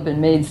feel have been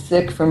made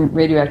sick from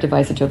radioactive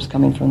isotopes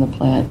coming from the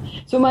plant.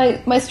 So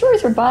my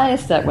stories are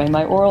biased that way,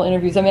 my oral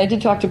interviews. I mean, I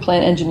did talk to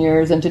plant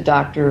engineers and to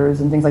doctors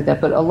and things like that,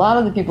 but a lot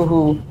of the people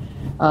who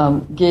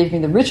gave me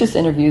the richest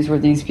interviews were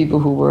these people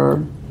who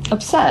were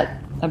upset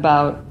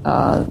about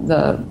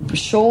the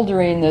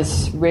shouldering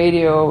this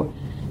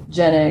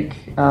radiogenic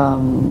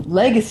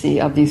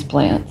legacy of these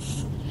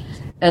plants.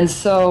 And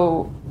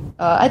so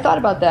I thought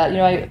about that.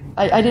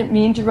 I didn't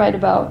mean to write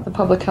about the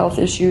public health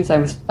issues.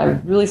 I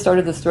really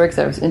started the story because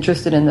I was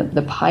interested in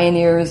the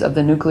pioneers of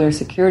the nuclear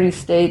security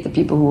state, the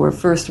people who were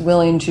first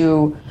willing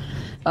to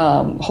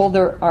hold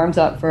their arms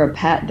out for a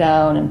pat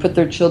down and put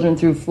their children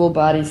through full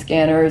body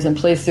scanners and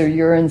place their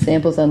urine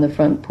samples on the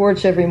front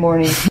porch every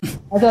morning.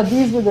 I thought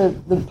these were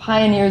the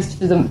pioneers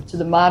to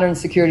the modern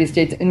security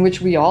state in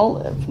which we all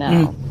live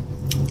now.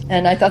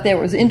 And I thought that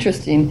was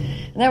interesting.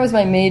 And that was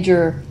my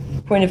major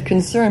point of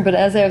concern. But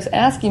as I was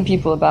asking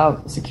people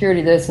about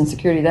security this and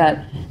security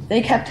that,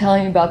 they kept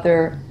telling me about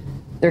their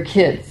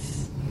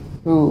kids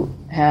who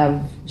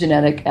have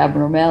genetic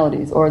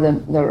abnormalities or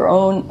their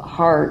own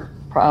heart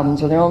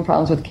problems or their own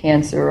problems with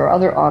cancer or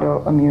other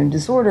autoimmune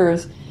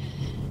disorders.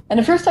 And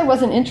at first I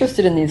wasn't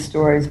interested in these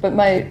stories, but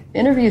my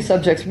interview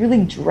subjects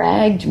really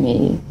dragged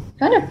me,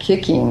 kind of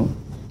kicking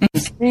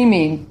and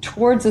screaming,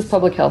 towards this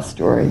public health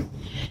story.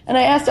 And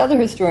I asked other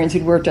historians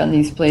who'd worked on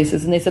these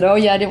places, and they said, oh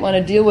yeah, I didn't want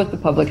to deal with the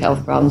public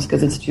health problems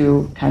because it's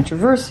too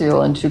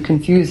controversial and too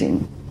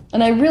confusing.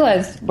 And I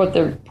realized what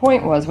their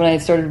point was when I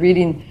started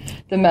reading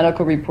the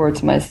medical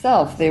reports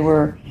myself. They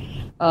were...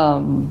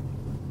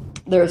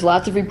 There was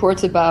lots of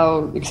reports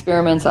about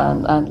experiments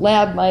on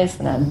lab mice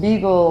and on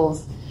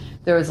beagles.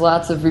 There was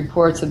lots of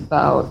reports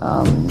about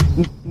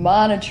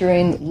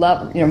monitoring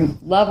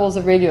levels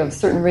of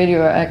certain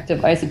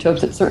radioactive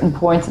isotopes at certain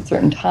points at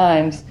certain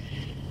times.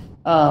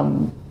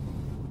 But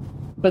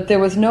there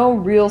was no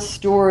real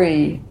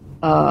story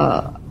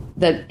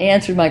that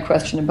answered my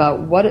question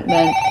about what it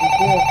meant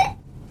to live.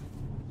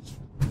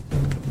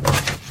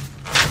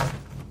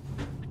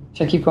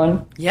 Should I keep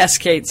going? Yes,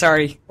 Kate,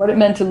 sorry. What it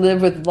meant to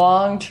live with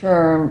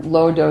long-term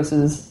low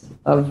doses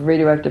of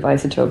radioactive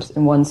isotopes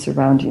in one's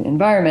surrounding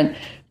environment.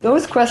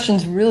 Those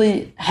questions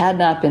really had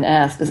not been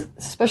asked,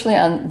 especially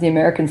on the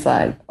American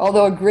side.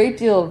 Although a great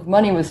deal of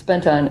money was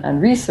spent on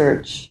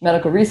research,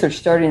 medical research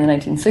starting in the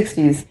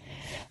 1960s,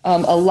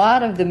 a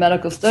lot of the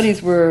medical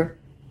studies were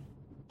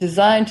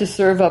designed to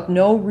serve up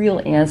no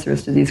real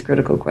answers to these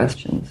critical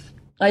questions.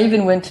 I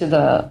even went to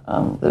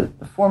the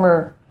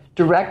former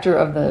director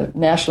of the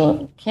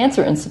National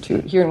Cancer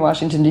Institute here in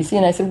Washington, D.C.,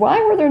 and I said,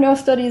 why were there no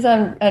studies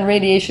on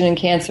radiation and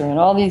cancer in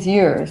all these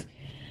years?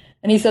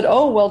 And he said,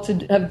 oh, well,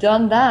 to have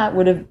done that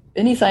would have,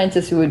 any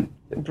scientist who would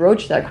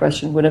broach that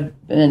question would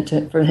have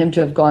been for him to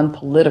have gone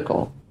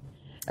political.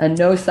 And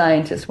no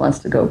scientist wants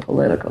to go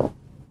political.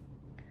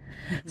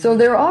 Mm-hmm. So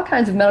there are all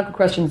kinds of medical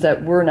questions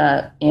that were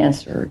not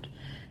answered.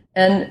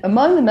 And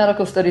among the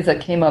medical studies that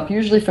came up,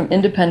 usually from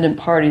independent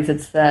parties, it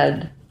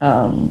said,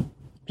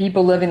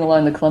 people living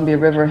along the Columbia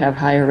River have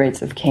higher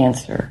rates of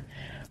cancer.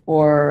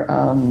 Or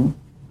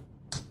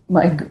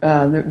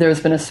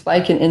there's been a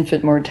spike in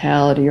infant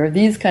mortality, or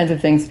these kinds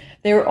of things.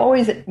 They were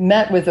always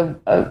met with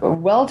a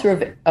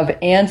welter of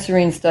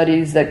answering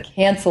studies that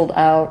canceled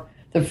out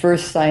the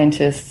first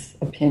scientist's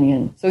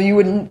opinion. So you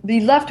would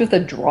be left with a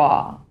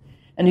draw,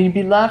 and you'd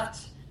be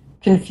left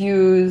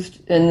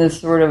confused in this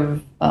sort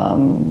of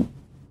no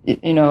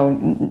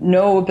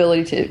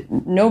ability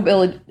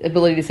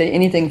to say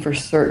anything for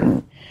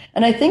certain.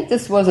 And I think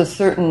this was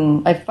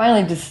I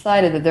finally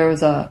decided that there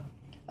was a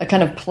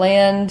kind of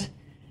planned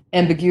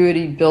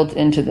ambiguity built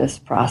into this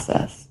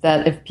process,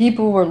 that if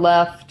people were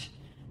left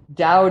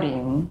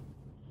doubting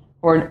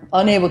or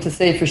unable to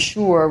say for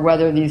sure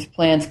whether these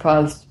plants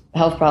caused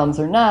health problems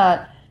or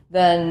not,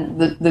 then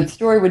the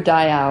story would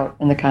die out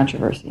in the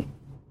controversy.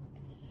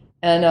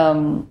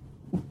 And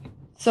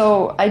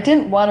so I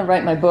didn't want to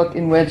write my book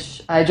in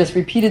which I just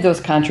repeated those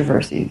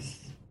controversies,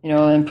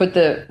 and put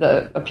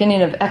the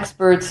opinion of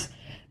experts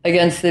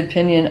against the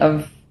opinion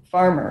of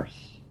farmers,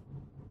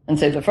 and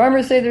say the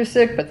farmers say they're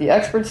sick, but the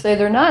experts say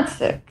they're not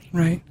sick.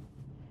 Right.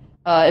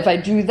 If I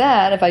do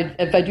that, if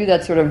I do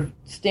that sort of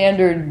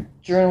standard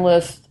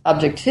journalist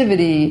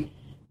objectivity,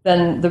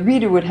 then the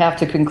reader would have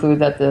to conclude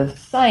that the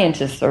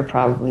scientists are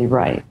probably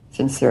right,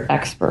 since they're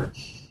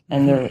experts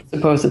and they're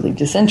supposedly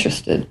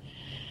disinterested.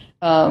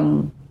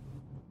 So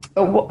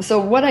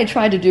what I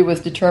tried to do was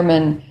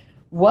determine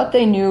what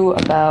they knew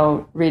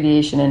about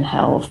radiation and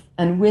health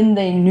and when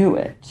they knew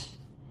it,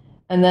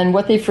 and then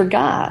what they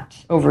forgot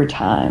over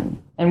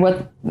time, and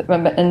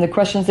the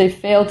questions they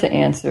failed to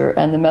answer,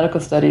 and the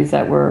medical studies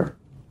that were,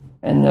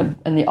 and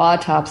the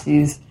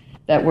autopsies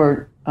that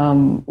were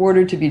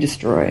ordered to be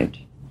destroyed.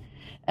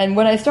 And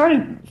when I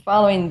started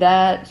following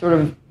that sort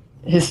of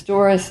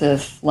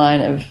historicist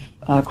line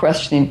of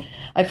questioning,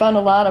 I found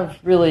a lot of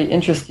really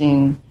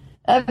interesting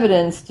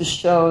evidence to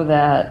show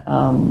that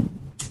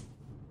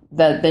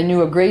that they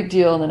knew a great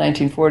deal in the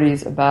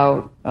 1940s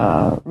about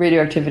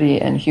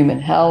radioactivity and human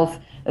health,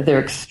 that they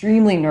were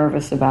extremely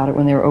nervous about it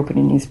when they were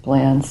opening these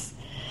plants,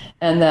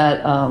 and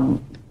that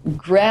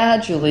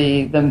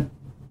gradually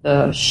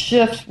the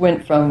shift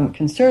went from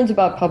concerns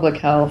about public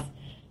health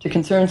to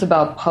concerns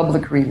about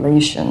public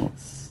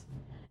relations.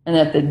 And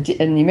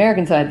in the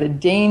American side, the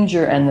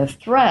danger and the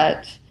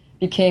threat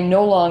became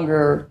no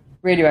longer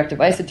radioactive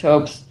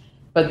isotopes,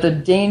 but the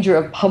danger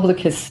of public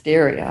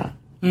hysteria.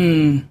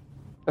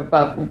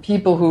 About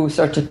people who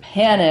start to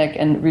panic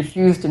and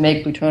refuse to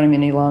make plutonium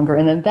any longer.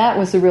 And then that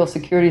was the real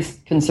security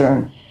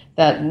concern,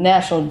 that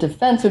national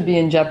defense would be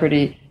in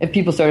jeopardy if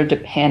people started to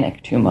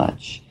panic too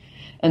much.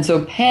 And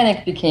so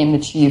panic became the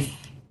chief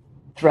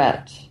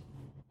threat.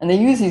 And they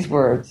use these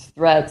words,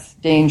 threats,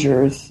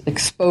 dangers,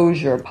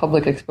 exposure,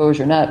 public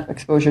exposure, not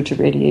exposure to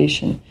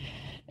radiation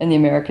in the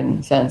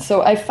American sense.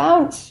 So I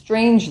found,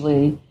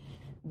 strangely,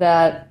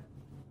 that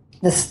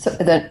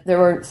there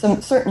were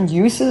some certain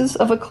uses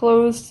of a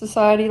closed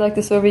society like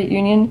the Soviet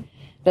Union,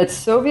 that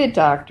Soviet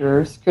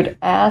doctors could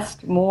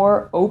ask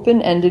more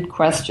open-ended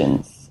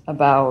questions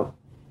about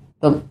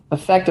the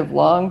effect of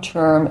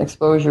long-term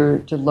exposure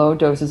to low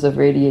doses of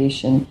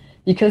radiation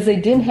because they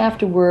didn't have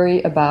to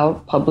worry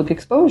about public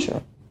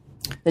exposure.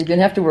 They didn't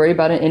have to worry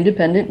about an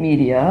independent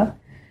media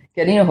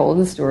getting a hold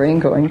of the story and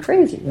going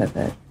crazy with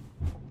it.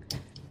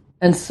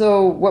 And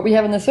so what we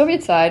have on the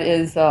Soviet side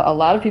is a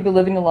lot of people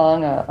living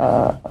along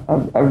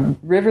a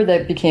river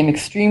that became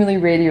extremely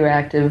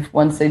radioactive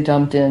once they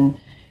dumped in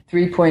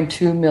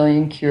 3.2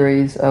 million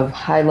curies of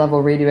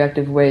high-level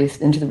radioactive waste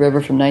into the river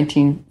from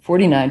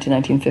 1949 to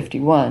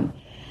 1951.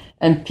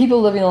 And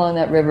people living along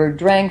that river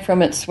drank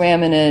from it,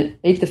 swam in it,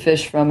 ate the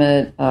fish from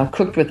it,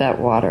 cooked with that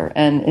water,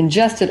 and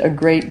ingested a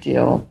great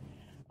deal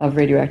of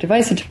radioactive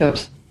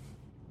isotopes.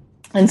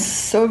 And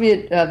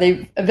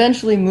they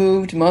eventually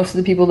moved most of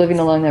the people living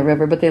along that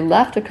river, but they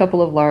left a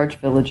couple of large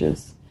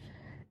villages.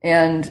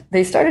 And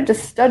they started to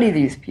study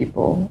these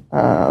people,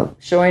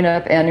 showing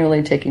up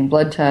annually, taking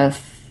blood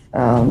tests,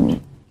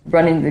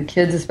 running the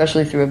kids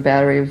especially through a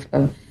battery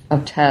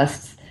of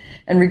tests,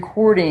 and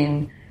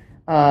recording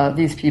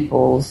these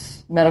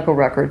people's medical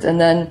records, and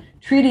then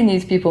treating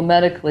these people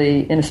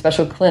medically in a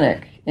special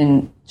clinic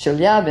in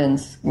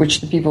Chelyabinsk,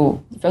 which the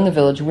people from the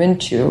village went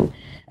to,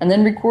 and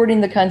then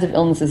recording the kinds of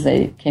illnesses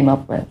they came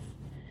up with.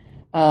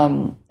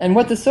 And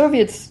what the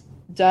Soviets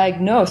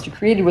diagnosed or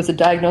created was a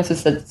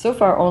diagnosis that so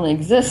far only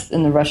exists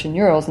in the Russian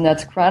Urals, and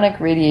that's chronic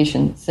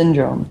radiation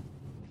syndrome.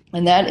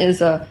 And that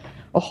is a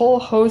whole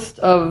host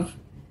of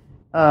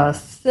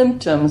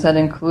symptoms that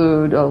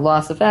include a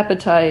loss of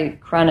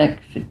appetite, chronic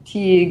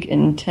fatigue,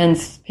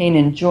 intense pain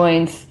in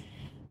joints,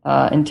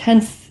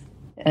 intense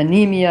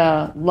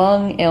anemia,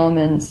 lung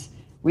ailments,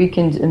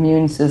 weakened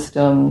immune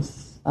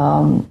systems,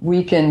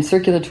 weakened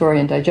circulatory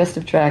and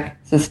digestive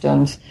tract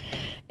systems,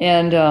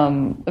 and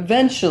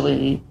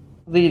eventually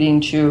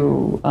leading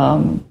to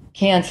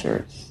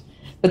cancers.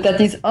 But that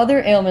these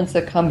other ailments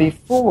that come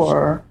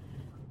before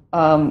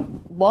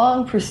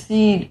long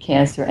precede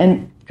cancer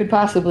and could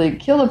possibly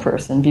kill a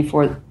person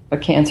before a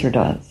cancer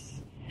does.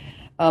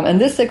 And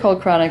this they call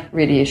chronic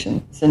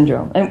radiation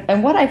syndrome.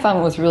 And what I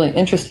found was really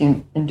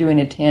interesting in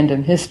doing a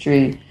tandem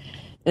history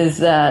is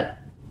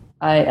that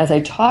as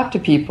I talked to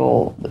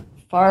people,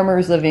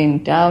 farmers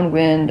living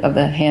downwind of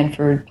the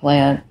Hanford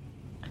plant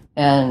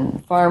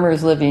and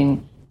farmers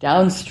living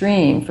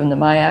downstream from the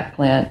Mayak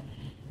plant,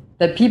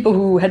 that people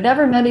who had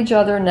never met each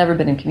other, never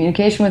been in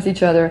communication with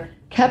each other,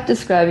 kept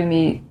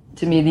describing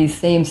to me these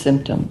same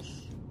symptoms.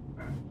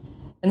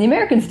 And the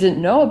Americans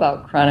didn't know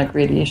about chronic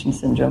radiation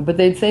syndrome, but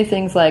they'd say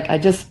things like,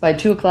 by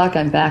 2 o'clock,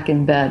 I'm back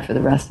in bed for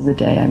the rest of the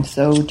day. I'm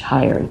so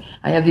tired.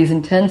 I have these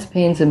intense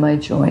pains in my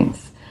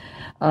joints.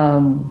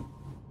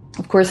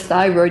 Of course,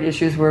 thyroid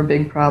issues were a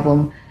big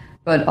problem,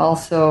 but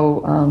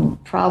also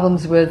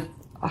problems with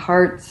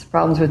hearts,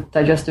 problems with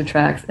digestive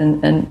tracts,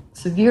 and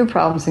severe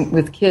problems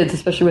with kids,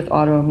 especially with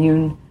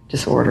autoimmune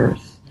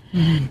disorders.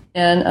 Mm-hmm.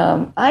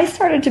 And I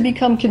started to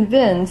become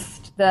convinced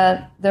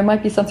that there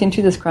might be something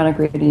to this chronic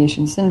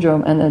radiation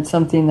syndrome, and it's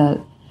something that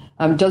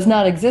does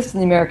not exist in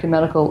the American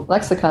medical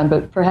lexicon,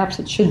 but perhaps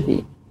it should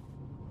be.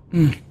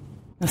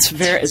 That's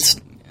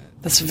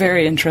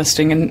very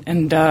interesting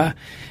and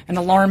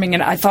alarming.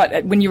 And I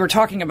thought when you were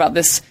talking about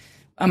this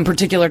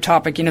particular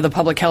topic, the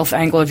public health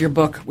angle of your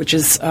book, which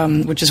is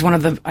one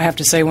of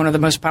the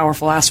most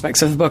powerful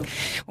aspects of the book.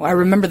 Well, I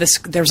remember this.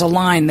 There's a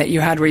line that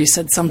you had where you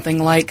said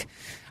something like,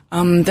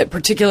 that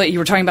particularly, you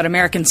were talking about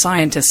American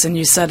scientists, and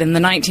you said in the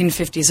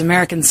 1950s,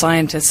 American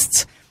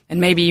scientists,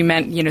 and maybe you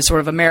meant, sort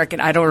of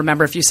American, I don't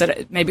remember if you said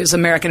it, maybe it was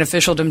American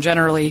officialdom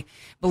generally,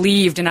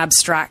 believed in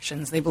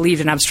abstractions. They believed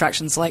in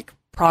abstractions like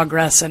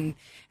progress and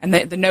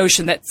the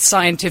notion that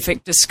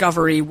scientific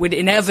discovery would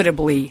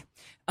inevitably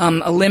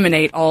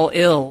eliminate all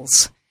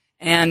ills.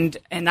 And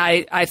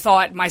I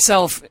thought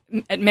myself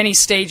at many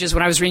stages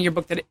when I was reading your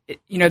book that,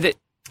 that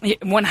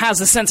one has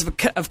a sense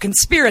of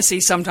conspiracy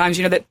sometimes,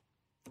 that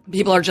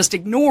people are just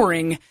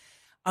ignoring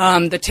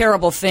the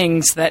terrible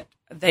things that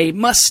they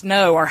must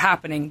know are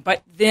happening.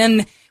 But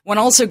then one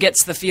also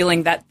gets the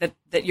feeling that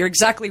you're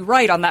exactly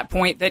right on that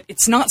point, that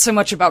it's not so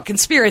much about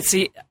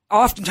conspiracy.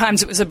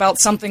 Oftentimes it was about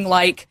something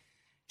like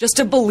just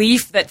a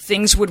belief that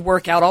things would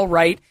work out all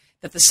right,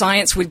 that the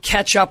science would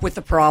catch up with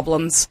the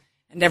problems,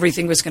 and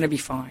everything was going to be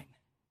fine.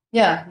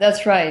 Yeah,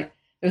 that's right.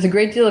 There was a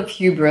great deal of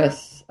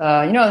hubris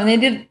and they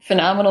did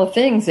phenomenal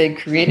things. They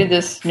created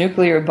this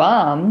nuclear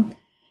bomb.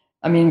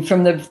 I mean,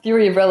 from the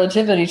theory of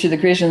relativity to the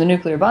creation of the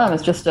nuclear bomb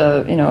is just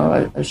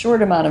a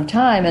short amount of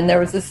time. And there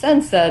was a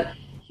sense that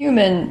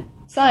human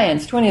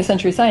science, 20th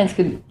century science,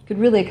 could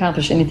really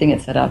accomplish anything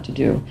it set out to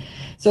do.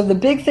 So the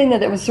big thing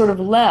that was sort of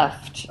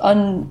left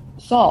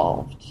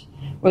unsolved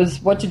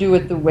was what to do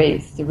with the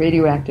waste, the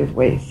radioactive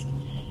waste.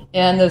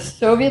 And the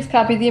Soviets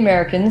copied the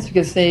Americans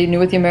because they knew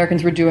what the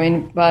Americans were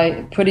doing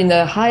by putting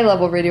the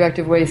high-level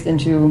radioactive waste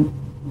into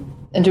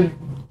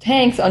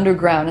tanks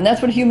underground. And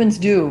that's what humans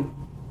do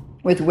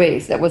with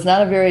waste. That was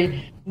not a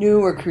very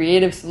new or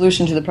creative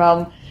solution to the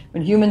problem.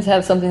 When humans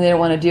have something they don't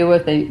want to deal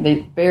with,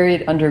 they bury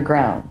it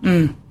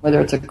underground, whether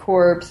it's a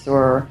corpse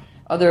or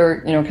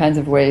other kinds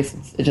of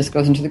waste. It just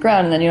goes into the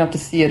ground, and then you don't have to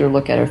see it or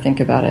look at it or think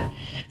about it.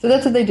 So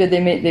that's what they did.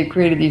 They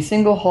created these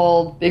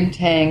single-hulled big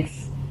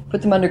tanks,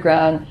 put them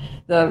underground.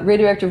 The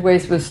radioactive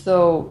waste was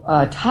so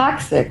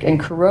toxic and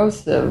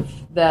corrosive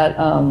that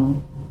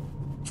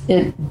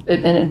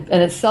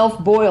it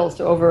self-boils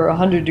to over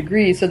 100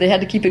 degrees. So they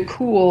had to keep it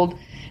cooled,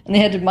 and they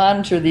had to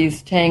monitor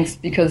these tanks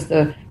because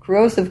the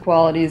corrosive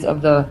qualities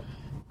of the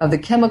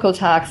chemical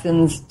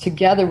toxins,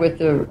 together with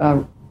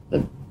the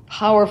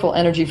powerful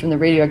energy from the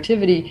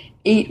radioactivity,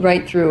 ate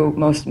right through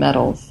most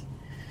metals.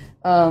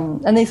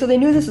 And they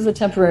knew this was a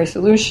temporary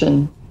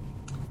solution,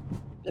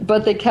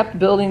 but they kept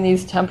building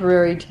these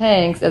temporary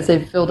tanks as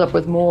they filled up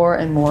with more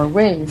and more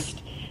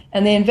waste.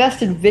 And they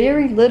invested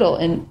very little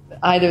in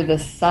either the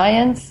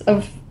science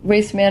of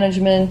waste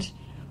management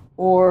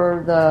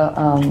or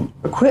the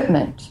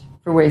equipment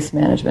for waste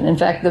management. In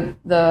fact,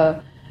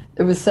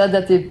 it was said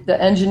that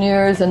the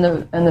engineers and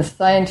the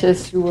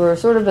scientists who were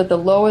sort of at the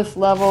lowest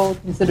level,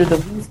 considered the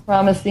least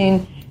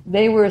promising,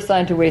 they were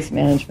assigned to waste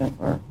management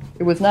work.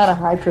 It was not a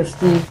high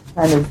prestige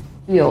kind of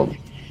field.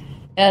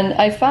 And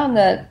I found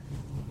that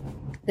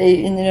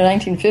in the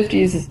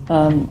 1950s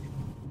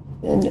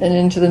and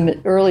into the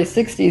early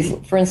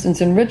 60s, for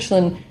instance, in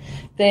Richland,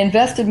 they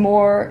invested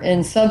more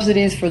in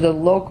subsidies for the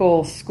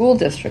local school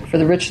district, for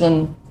the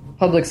Richland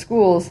public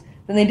schools,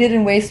 than they did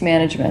in waste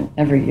management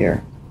every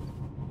year.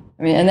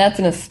 I mean, and that's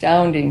an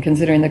astounding,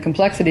 considering the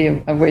complexity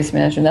of waste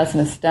management, that's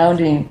an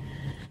astounding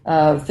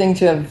thing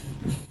to have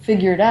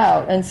figured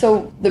out. And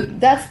so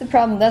that's the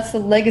problem, that's the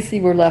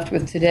legacy we're left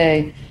with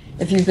today.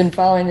 If you've been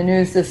following the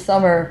news this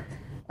summer,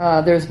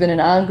 there's been an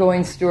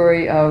ongoing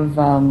story of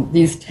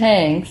these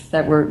tanks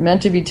that were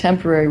meant to be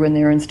temporary when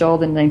they were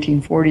installed in the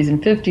 1940s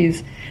and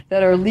 50s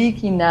that are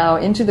leaking now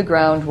into the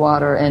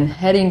groundwater and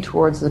heading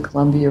towards the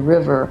Columbia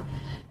River.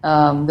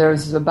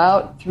 There's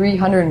about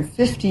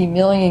 350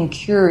 million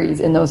curies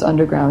in those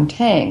underground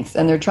tanks,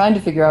 and they're trying to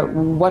figure out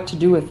what to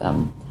do with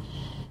them.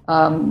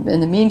 In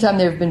the meantime,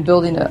 they've been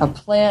building a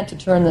plant to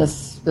turn the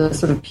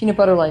sort of peanut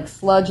butter-like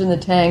sludge in the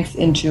tanks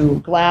into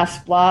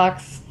glass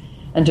blocks,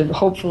 and to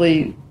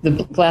hopefully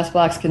the glass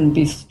blocks can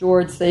be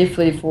stored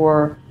safely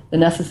for the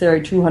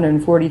necessary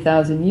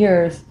 240,000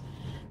 years.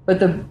 But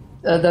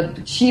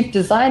the chief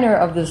designer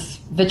of this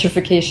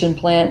vitrification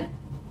plant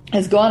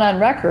has gone on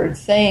record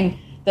saying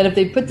that if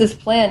they put this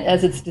plant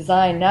as it's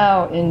designed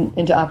now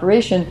into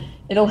operation,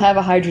 it'll have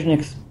a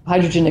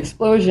hydrogen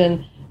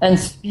explosion and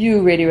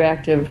spew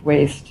radioactive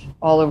waste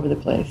all over the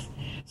place.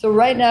 So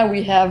right now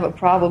we have a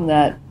problem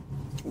that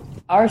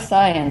our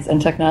science and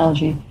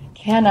technology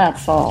cannot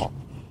solve.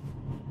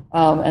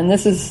 And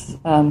this is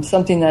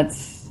something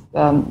that's,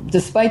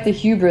 despite the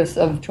hubris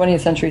of 20th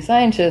century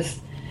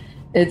scientists,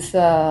 it's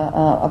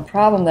a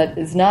problem that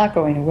is not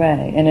going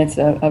away. And it's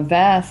a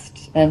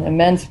vast and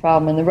immense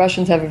problem. And the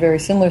Russians have a very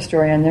similar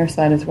story on their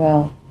side as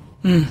well.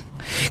 On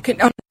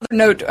another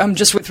note,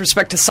 just with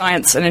respect to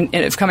science, and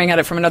if coming at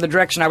it from another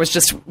direction,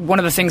 one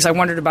of the things I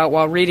wondered about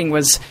while reading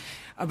was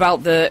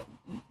about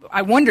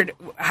I wondered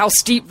how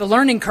steep the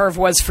learning curve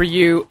was for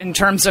you in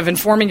terms of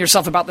informing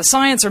yourself about the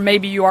science, or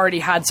maybe you already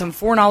had some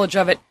foreknowledge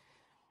of it.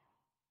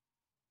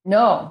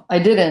 No, I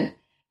didn't.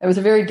 It was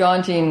a very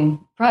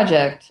daunting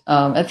project.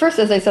 At first,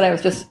 as I said, I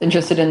was just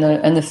interested in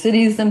the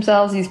cities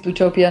themselves, these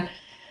Plutopia.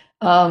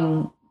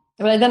 But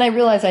then I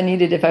realized I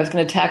needed, if I was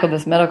going to tackle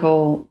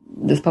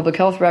this public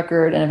health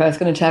record, and if I was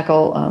going to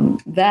tackle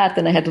that,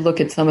 then I had to look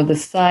at some of the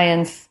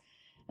science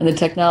and the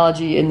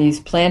technology in these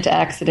plant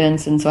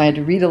accidents. And so I had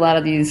to read a lot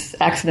of these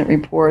accident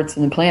reports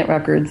and the plant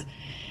records.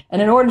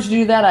 And in order to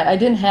do that, I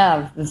didn't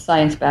have the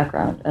science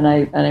background. And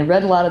I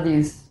read a lot of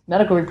these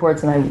medical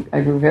reports, and I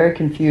grew very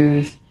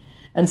confused.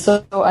 And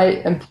so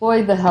I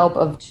employed the help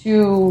of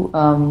two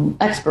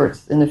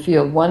experts in the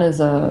field. One is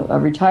a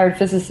retired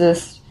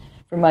physicist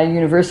from my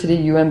university,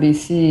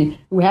 UMBC,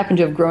 who happened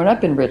to have grown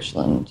up in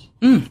Richland,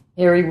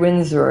 Harry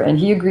Windsor, and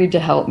he agreed to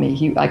help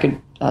me. I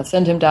could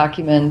send him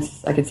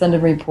documents, I could send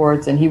him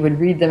reports, and he would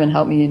read them and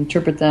help me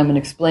interpret them and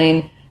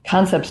explain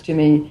concepts to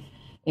me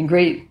in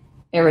great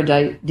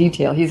erudite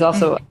detail. He's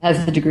also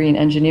has a degree in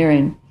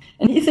engineering.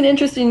 And he's an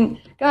interesting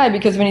guy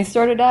because when we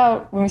started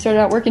out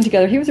working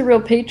together, he was a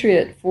real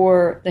patriot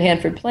for the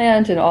Hanford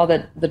plant and all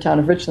that the town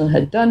of Richland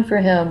had done for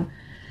him.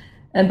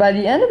 And by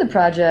the end of the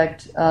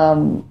project,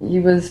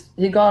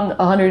 he'd gone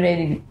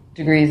 180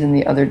 degrees in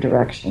the other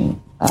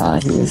direction.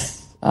 He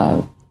was,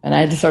 and I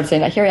had to start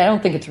saying, Harry, I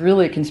don't think it's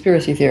really a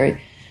conspiracy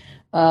theory.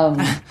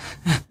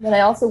 Then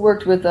I also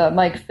worked with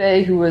Mike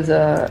Fay, who was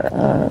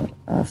a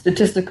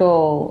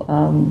statistical,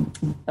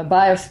 a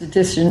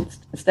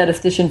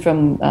biostatistician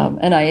from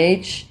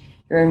NIH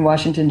here in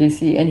Washington,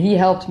 D.C., and he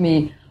helped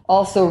me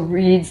also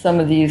read some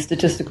of these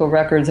statistical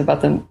records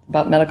about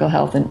medical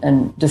health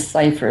and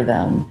decipher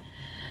them.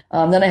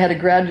 Then I had a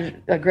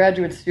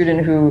graduate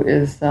student who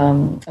is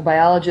a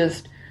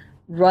biologist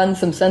run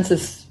some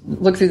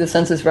look through the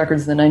census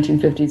records in the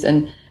 1950s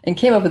and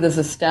came up with this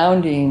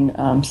astounding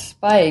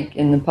spike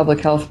in the public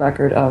health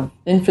record of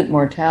infant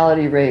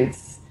mortality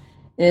rates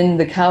in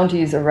the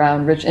counties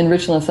around in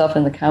Richland itself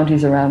and the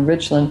counties around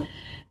Richland.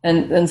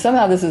 And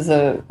somehow this is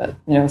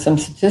some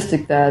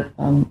statistic that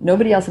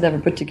nobody else had ever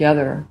put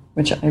together,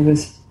 which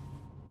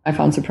I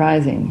found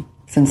surprising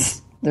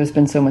since there's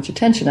been so much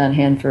attention on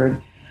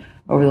Hanford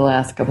over the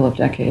last couple of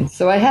decades.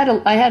 So I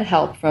had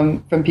help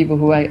from people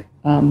who I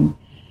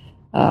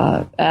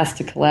asked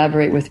to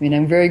collaborate with me, and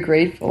I'm very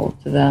grateful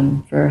to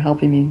them for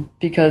helping me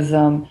because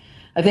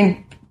I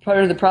think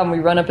part of the problem we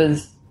run up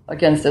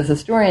against as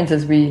historians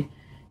is we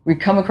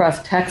come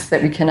across texts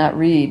that we cannot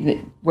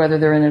read, whether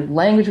they're in a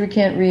language we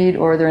can't read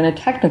or they're in a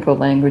technical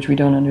language we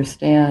don't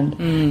understand.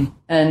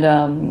 And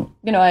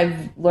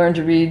I've learned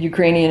to read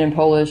Ukrainian and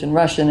Polish and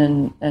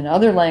Russian and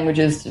other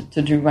languages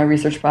to do my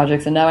research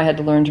projects, and now I had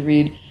to learn to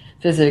read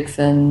physics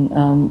and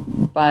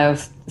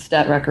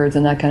biostat records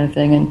and that kind of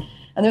thing.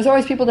 And there's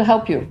always people to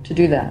help you to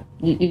do that.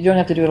 You don't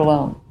have to do it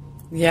alone.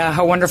 Yeah,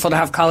 how wonderful to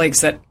have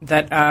colleagues that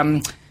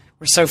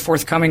were so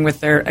forthcoming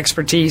with their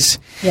expertise.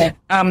 Yeah.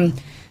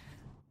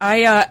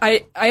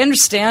 I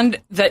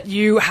understand that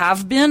you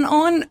have been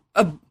on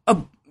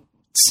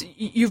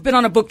you've been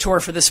on a book tour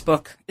for this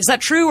book. Is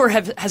that true, or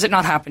has it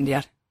not happened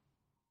yet?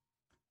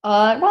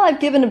 Well, I've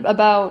given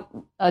about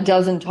a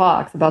dozen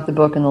talks about the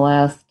book in the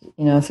last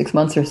 6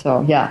 months or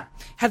so. Yeah.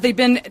 Have they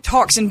been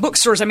talks in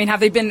bookstores? I mean, have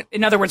they been,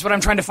 in other words, what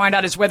I'm trying to find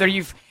out is whether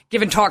you've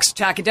given talks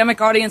to academic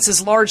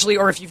audiences largely,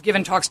 or if you've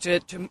given talks to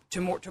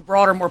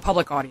broader, more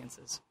public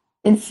audiences.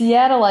 In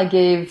Seattle, I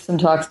gave some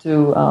talks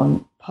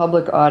to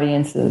public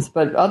audiences,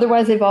 but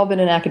otherwise they've all been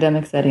in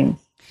academic settings.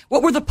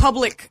 What was the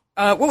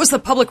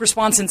public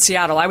response in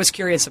Seattle? I was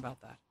curious about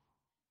that.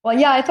 Well,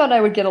 yeah, I thought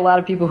I would get a lot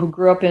of people who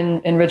grew up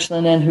in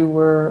Richland and who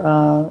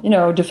were,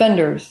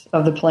 defenders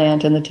of the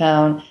plant and the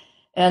town.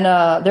 And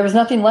there was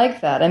nothing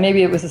like that. And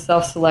maybe it was a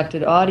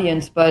self-selected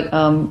audience, but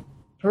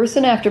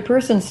person after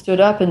person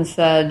stood up and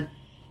said,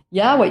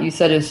 yeah, what you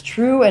said is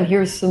true, and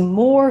here's some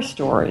more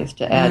stories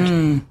to add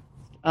to.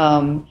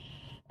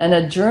 And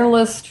a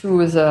journalist who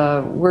was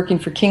working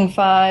for King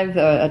 5,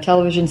 a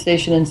television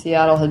station in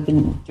Seattle, had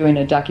been doing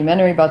a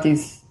documentary about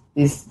these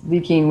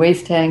leaking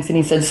waste tanks, and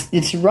he said,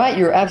 it's right,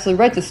 you're absolutely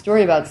right, the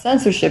story about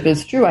censorship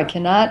is true. I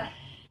cannot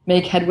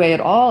make headway at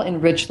all in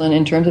Richland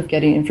in terms of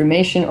getting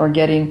information or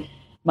getting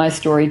my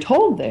story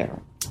told there.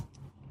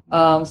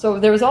 So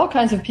there was all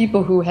kinds of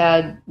people who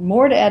had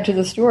more to add to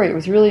the story. It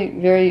was really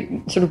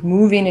very sort of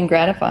moving and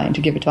gratifying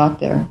to give a talk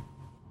there.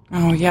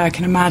 Oh, yeah, I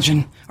can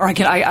imagine. Or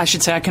I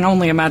should say I can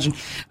only imagine.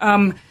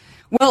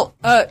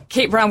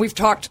 Kate Brown, we've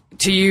talked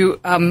to you,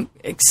 a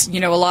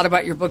lot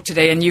about your book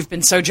today, and you've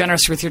been so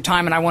generous with your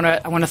time, and I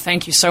want to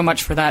thank you so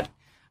much for that.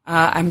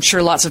 I'm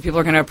sure lots of people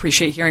are going to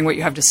appreciate hearing what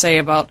you have to say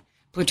about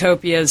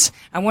Plutopias.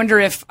 I wonder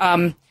if,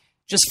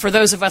 just for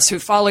those of us who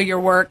follow your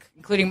work,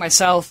 including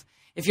myself,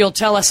 if you'll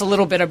tell us a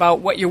little bit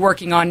about what you're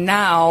working on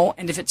now,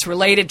 and if it's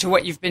related to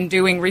what you've been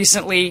doing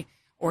recently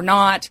or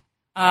not.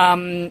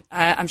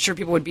 I'm sure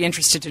people would be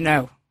interested to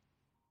know.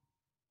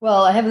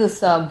 Well, I have this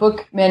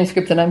book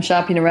manuscript that I'm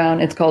shopping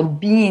around. It's called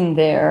Being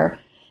There,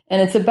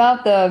 and it's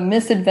about the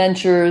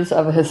misadventures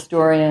of a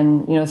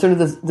historian, sort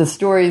of the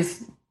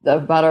stories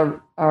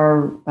about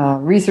our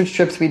research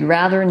trips we'd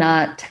rather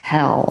not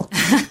tell.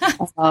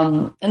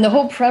 And the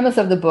whole premise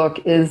of the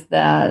book is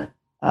that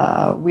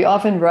we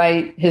often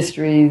write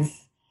histories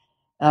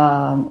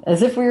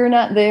as if we were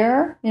not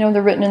there.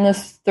 They're written in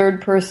this third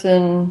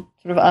person,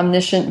 sort of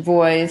omniscient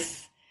voice.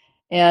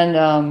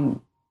 And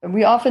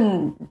we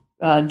often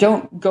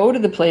don't go to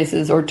the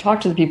places or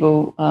talk to the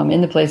people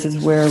in the places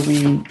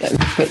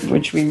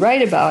which we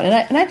write about.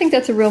 And I think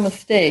that's a real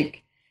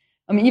mistake.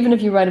 I mean, even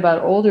if you write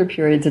about older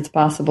periods, it's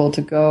possible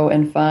to go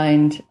and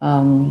find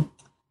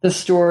the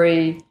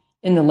story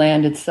in the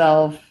land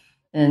itself,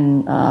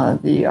 in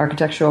the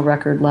architectural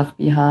record left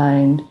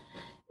behind,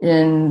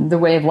 in the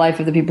way of life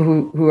of the people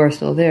who are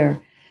still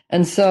there.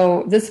 And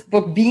so this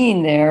book,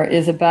 Being There,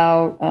 is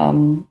about...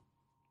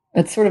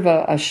 it's sort of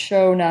a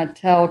show, not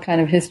tell kind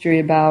of history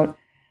about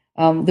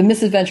the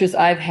misadventures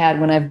I've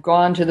had when I've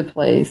gone to the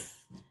place.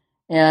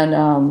 And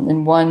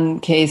in one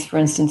case, for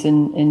instance,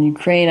 in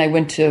Ukraine, I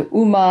went to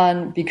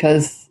Uman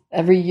because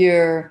every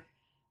year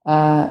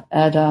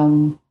at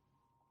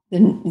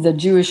the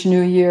Jewish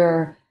New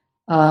Year,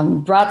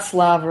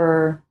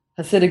 Bratslaver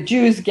Hasidic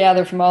Jews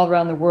gather from all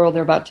around the world.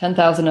 There are about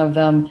 10,000 of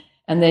them,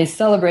 and they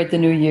celebrate the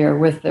New Year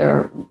with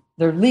their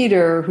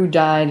leader who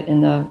died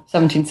in the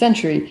 17th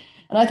century.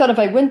 And I thought if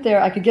I went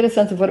there, I could get a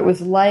sense of what it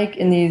was like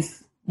in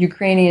these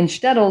Ukrainian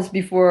shtetls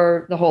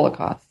before the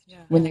Holocaust,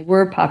 when they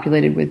were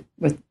populated with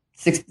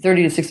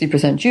 30 to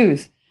 60%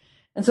 Jews.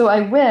 And so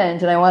I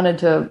went, and I wanted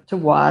to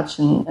watch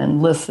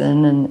and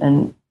listen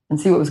and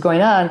see what was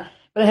going on.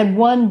 But I had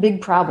one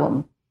big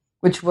problem,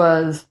 which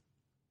was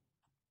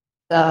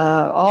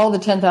all the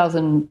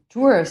 10,000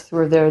 tourists who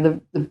were there,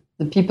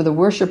 the people, the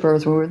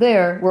worshipers who were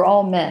there, were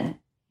all men.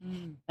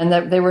 And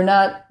that they were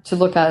not to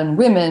look on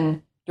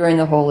women during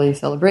the holy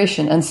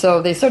celebration. And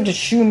so they started to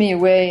shoo me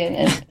away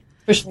and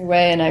push me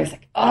away. And I was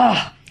like,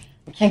 I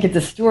can't get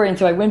this story. And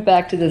so I went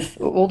back to this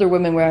older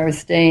woman where I was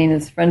staying,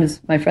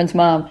 my friend's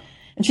mom.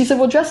 And she said,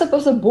 well, dress up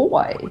as a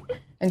boy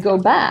and go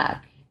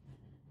back.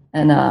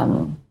 And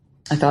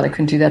I thought I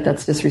couldn't do that.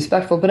 That's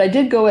disrespectful. But I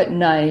did go at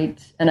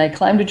night, and I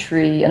climbed a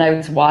tree, and I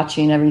was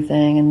watching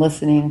everything and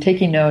listening and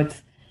taking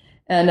notes.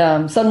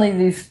 And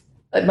suddenly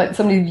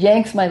somebody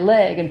yanks my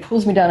leg and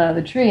pulls me down out of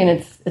the tree, and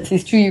it's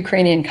these two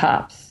Ukrainian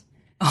cops.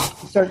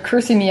 They start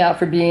cursing me out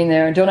for being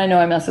there. And don't I know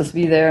I'm not supposed to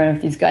be there? And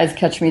if these guys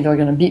catch me, they're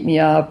going to beat me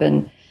up.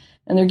 And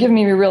they're giving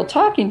me a real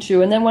talking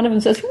to. And then one of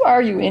them says, who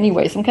are you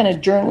anyway? Some kind of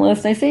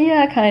journalist. And I say,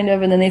 yeah, kind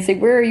of. And then they say,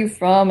 where are you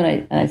from?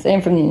 And I say,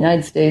 I'm from the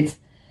United States.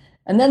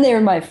 And then they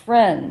were my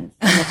friends.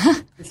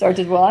 And they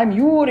started, well, I'm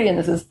Yuri, and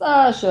this is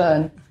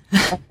Sasha.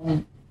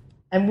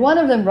 And one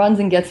of them runs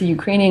and gets a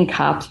Ukrainian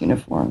cop's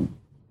uniform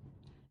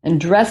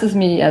and dresses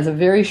me as a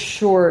very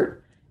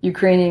short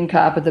Ukrainian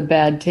cop with a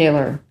bad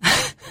tailor.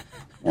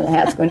 And the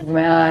hat's going over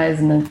my eyes,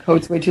 and the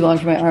coat's way too long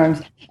for my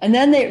arms. And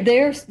then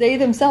they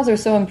themselves are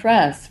so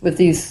impressed with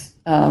these,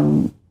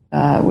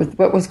 with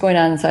what was going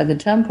on inside the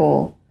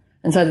temple,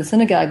 inside the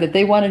synagogue, that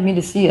they wanted me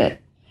to see it.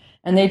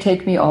 And they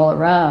take me all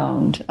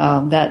around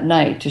that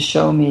night to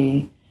show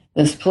me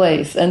this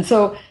place. And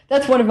so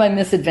that's one of my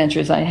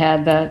misadventures I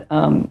had, that,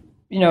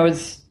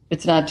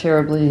 it's not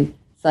terribly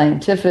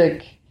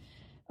scientific.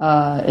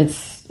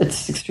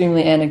 It's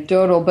extremely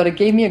anecdotal, but it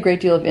gave me a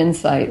great deal of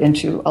insight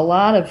into a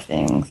lot of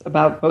things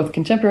about both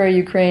contemporary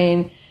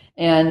Ukraine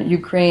and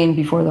Ukraine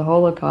before the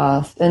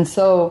Holocaust. And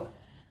so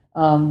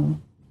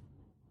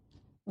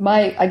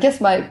my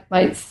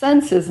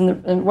sense is,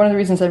 and one of the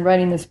reasons I'm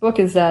writing this book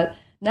is that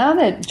now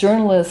that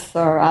journalists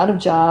are out of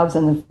jobs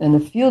and the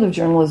field of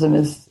journalism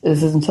is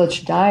in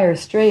such dire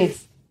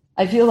straits,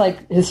 I feel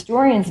like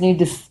historians need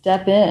to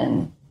step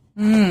in,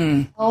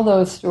 tell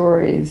those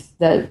stories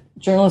that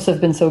journalists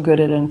have been so good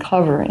at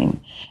uncovering.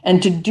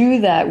 And to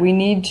do that, we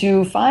need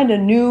to find a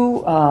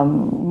new,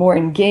 more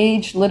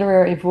engaged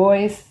literary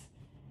voice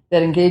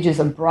that engages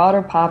a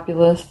broader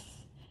populace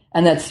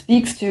and that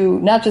speaks to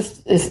not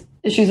just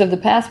issues of the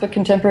past, but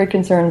contemporary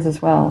concerns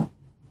as well.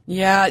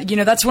 Yeah,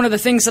 that's one of the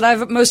things that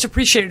I've most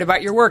appreciated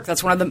about your work.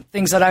 That's one of the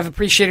things that I've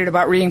appreciated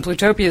about reading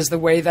Plutopia, is the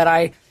way that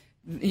I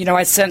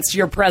sense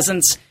your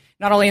presence,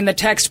 not only in the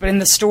text, but in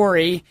the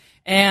story,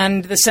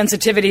 and the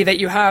sensitivity that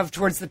you have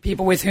towards the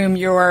people with whom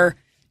you're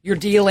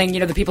dealing,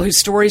 the people whose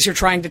stories you're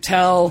trying to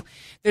tell.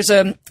 There's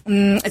a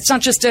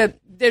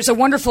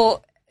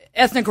wonderful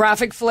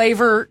ethnographic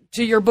flavor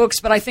to your books,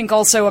 but I think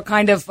also a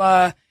kind of,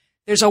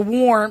 there's a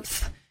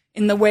warmth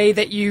in the way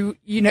that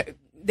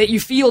that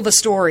you feel the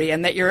story,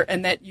 and that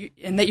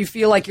you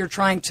feel like you're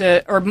trying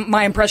to, or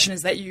my impression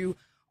is that you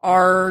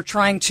are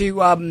trying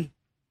to,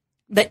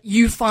 that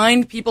you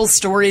find people's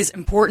stories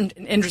important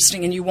and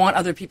interesting, and you want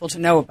other people to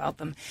know about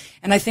them.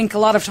 And I think a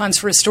lot of times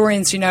for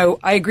historians,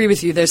 I agree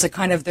with you. There's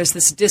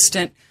this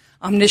distant,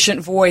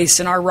 omniscient voice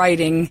in our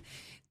writing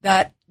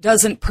that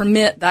doesn't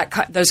permit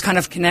those kind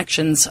of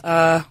connections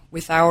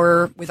with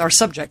our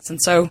subjects.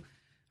 And so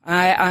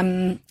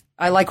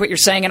I like what you're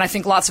saying, and I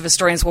think lots of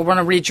historians will want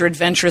to read your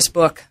adventurous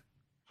book.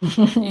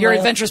 Your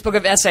adventurous book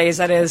of essays,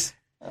 that is.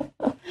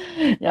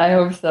 Yeah, I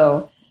hope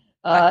so.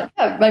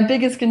 My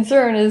biggest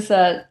concern is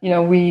that,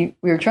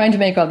 we're trying to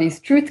make all these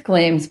truth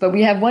claims, but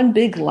we have one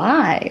big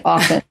lie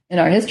often in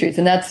our histories,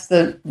 and that's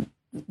the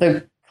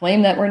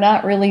claim that we're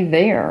not really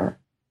there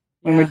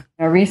when we're doing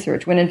our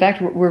research, when in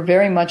fact we're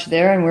very much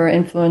there, and we're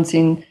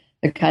influencing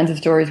the kinds of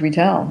stories we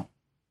tell.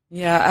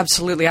 Yeah,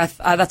 absolutely.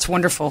 That's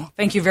wonderful.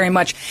 Thank you very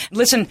much.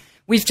 Listen,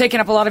 we've taken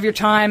up a lot of your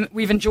time.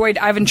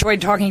 I've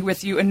enjoyed talking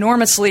with you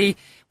enormously.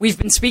 We've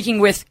been speaking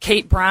with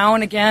Kate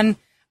Brown again,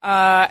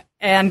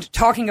 and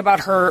talking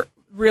about her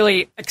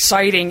really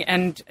exciting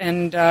and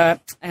I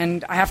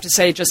have to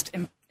say just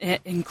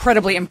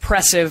incredibly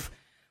impressive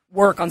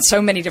work on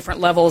so many different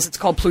levels. It's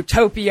called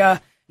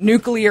Plutopia: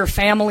 Nuclear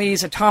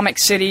Families, Atomic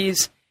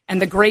Cities,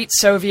 and the Great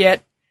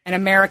Soviet and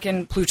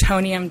American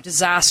Plutonium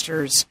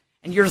Disasters.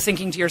 And you're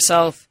thinking to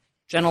yourself,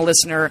 gentle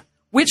listener,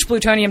 which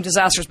plutonium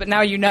disasters? But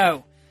now you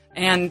know.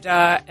 And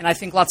I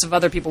think lots of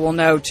other people will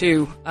know,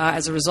 too,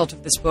 as a result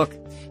of this book.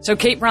 So,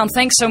 Kate Brown,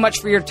 thanks so much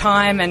for your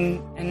time,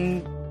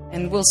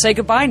 and we'll say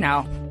goodbye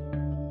now.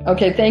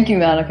 Okay, thank you,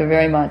 Monica,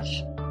 very much.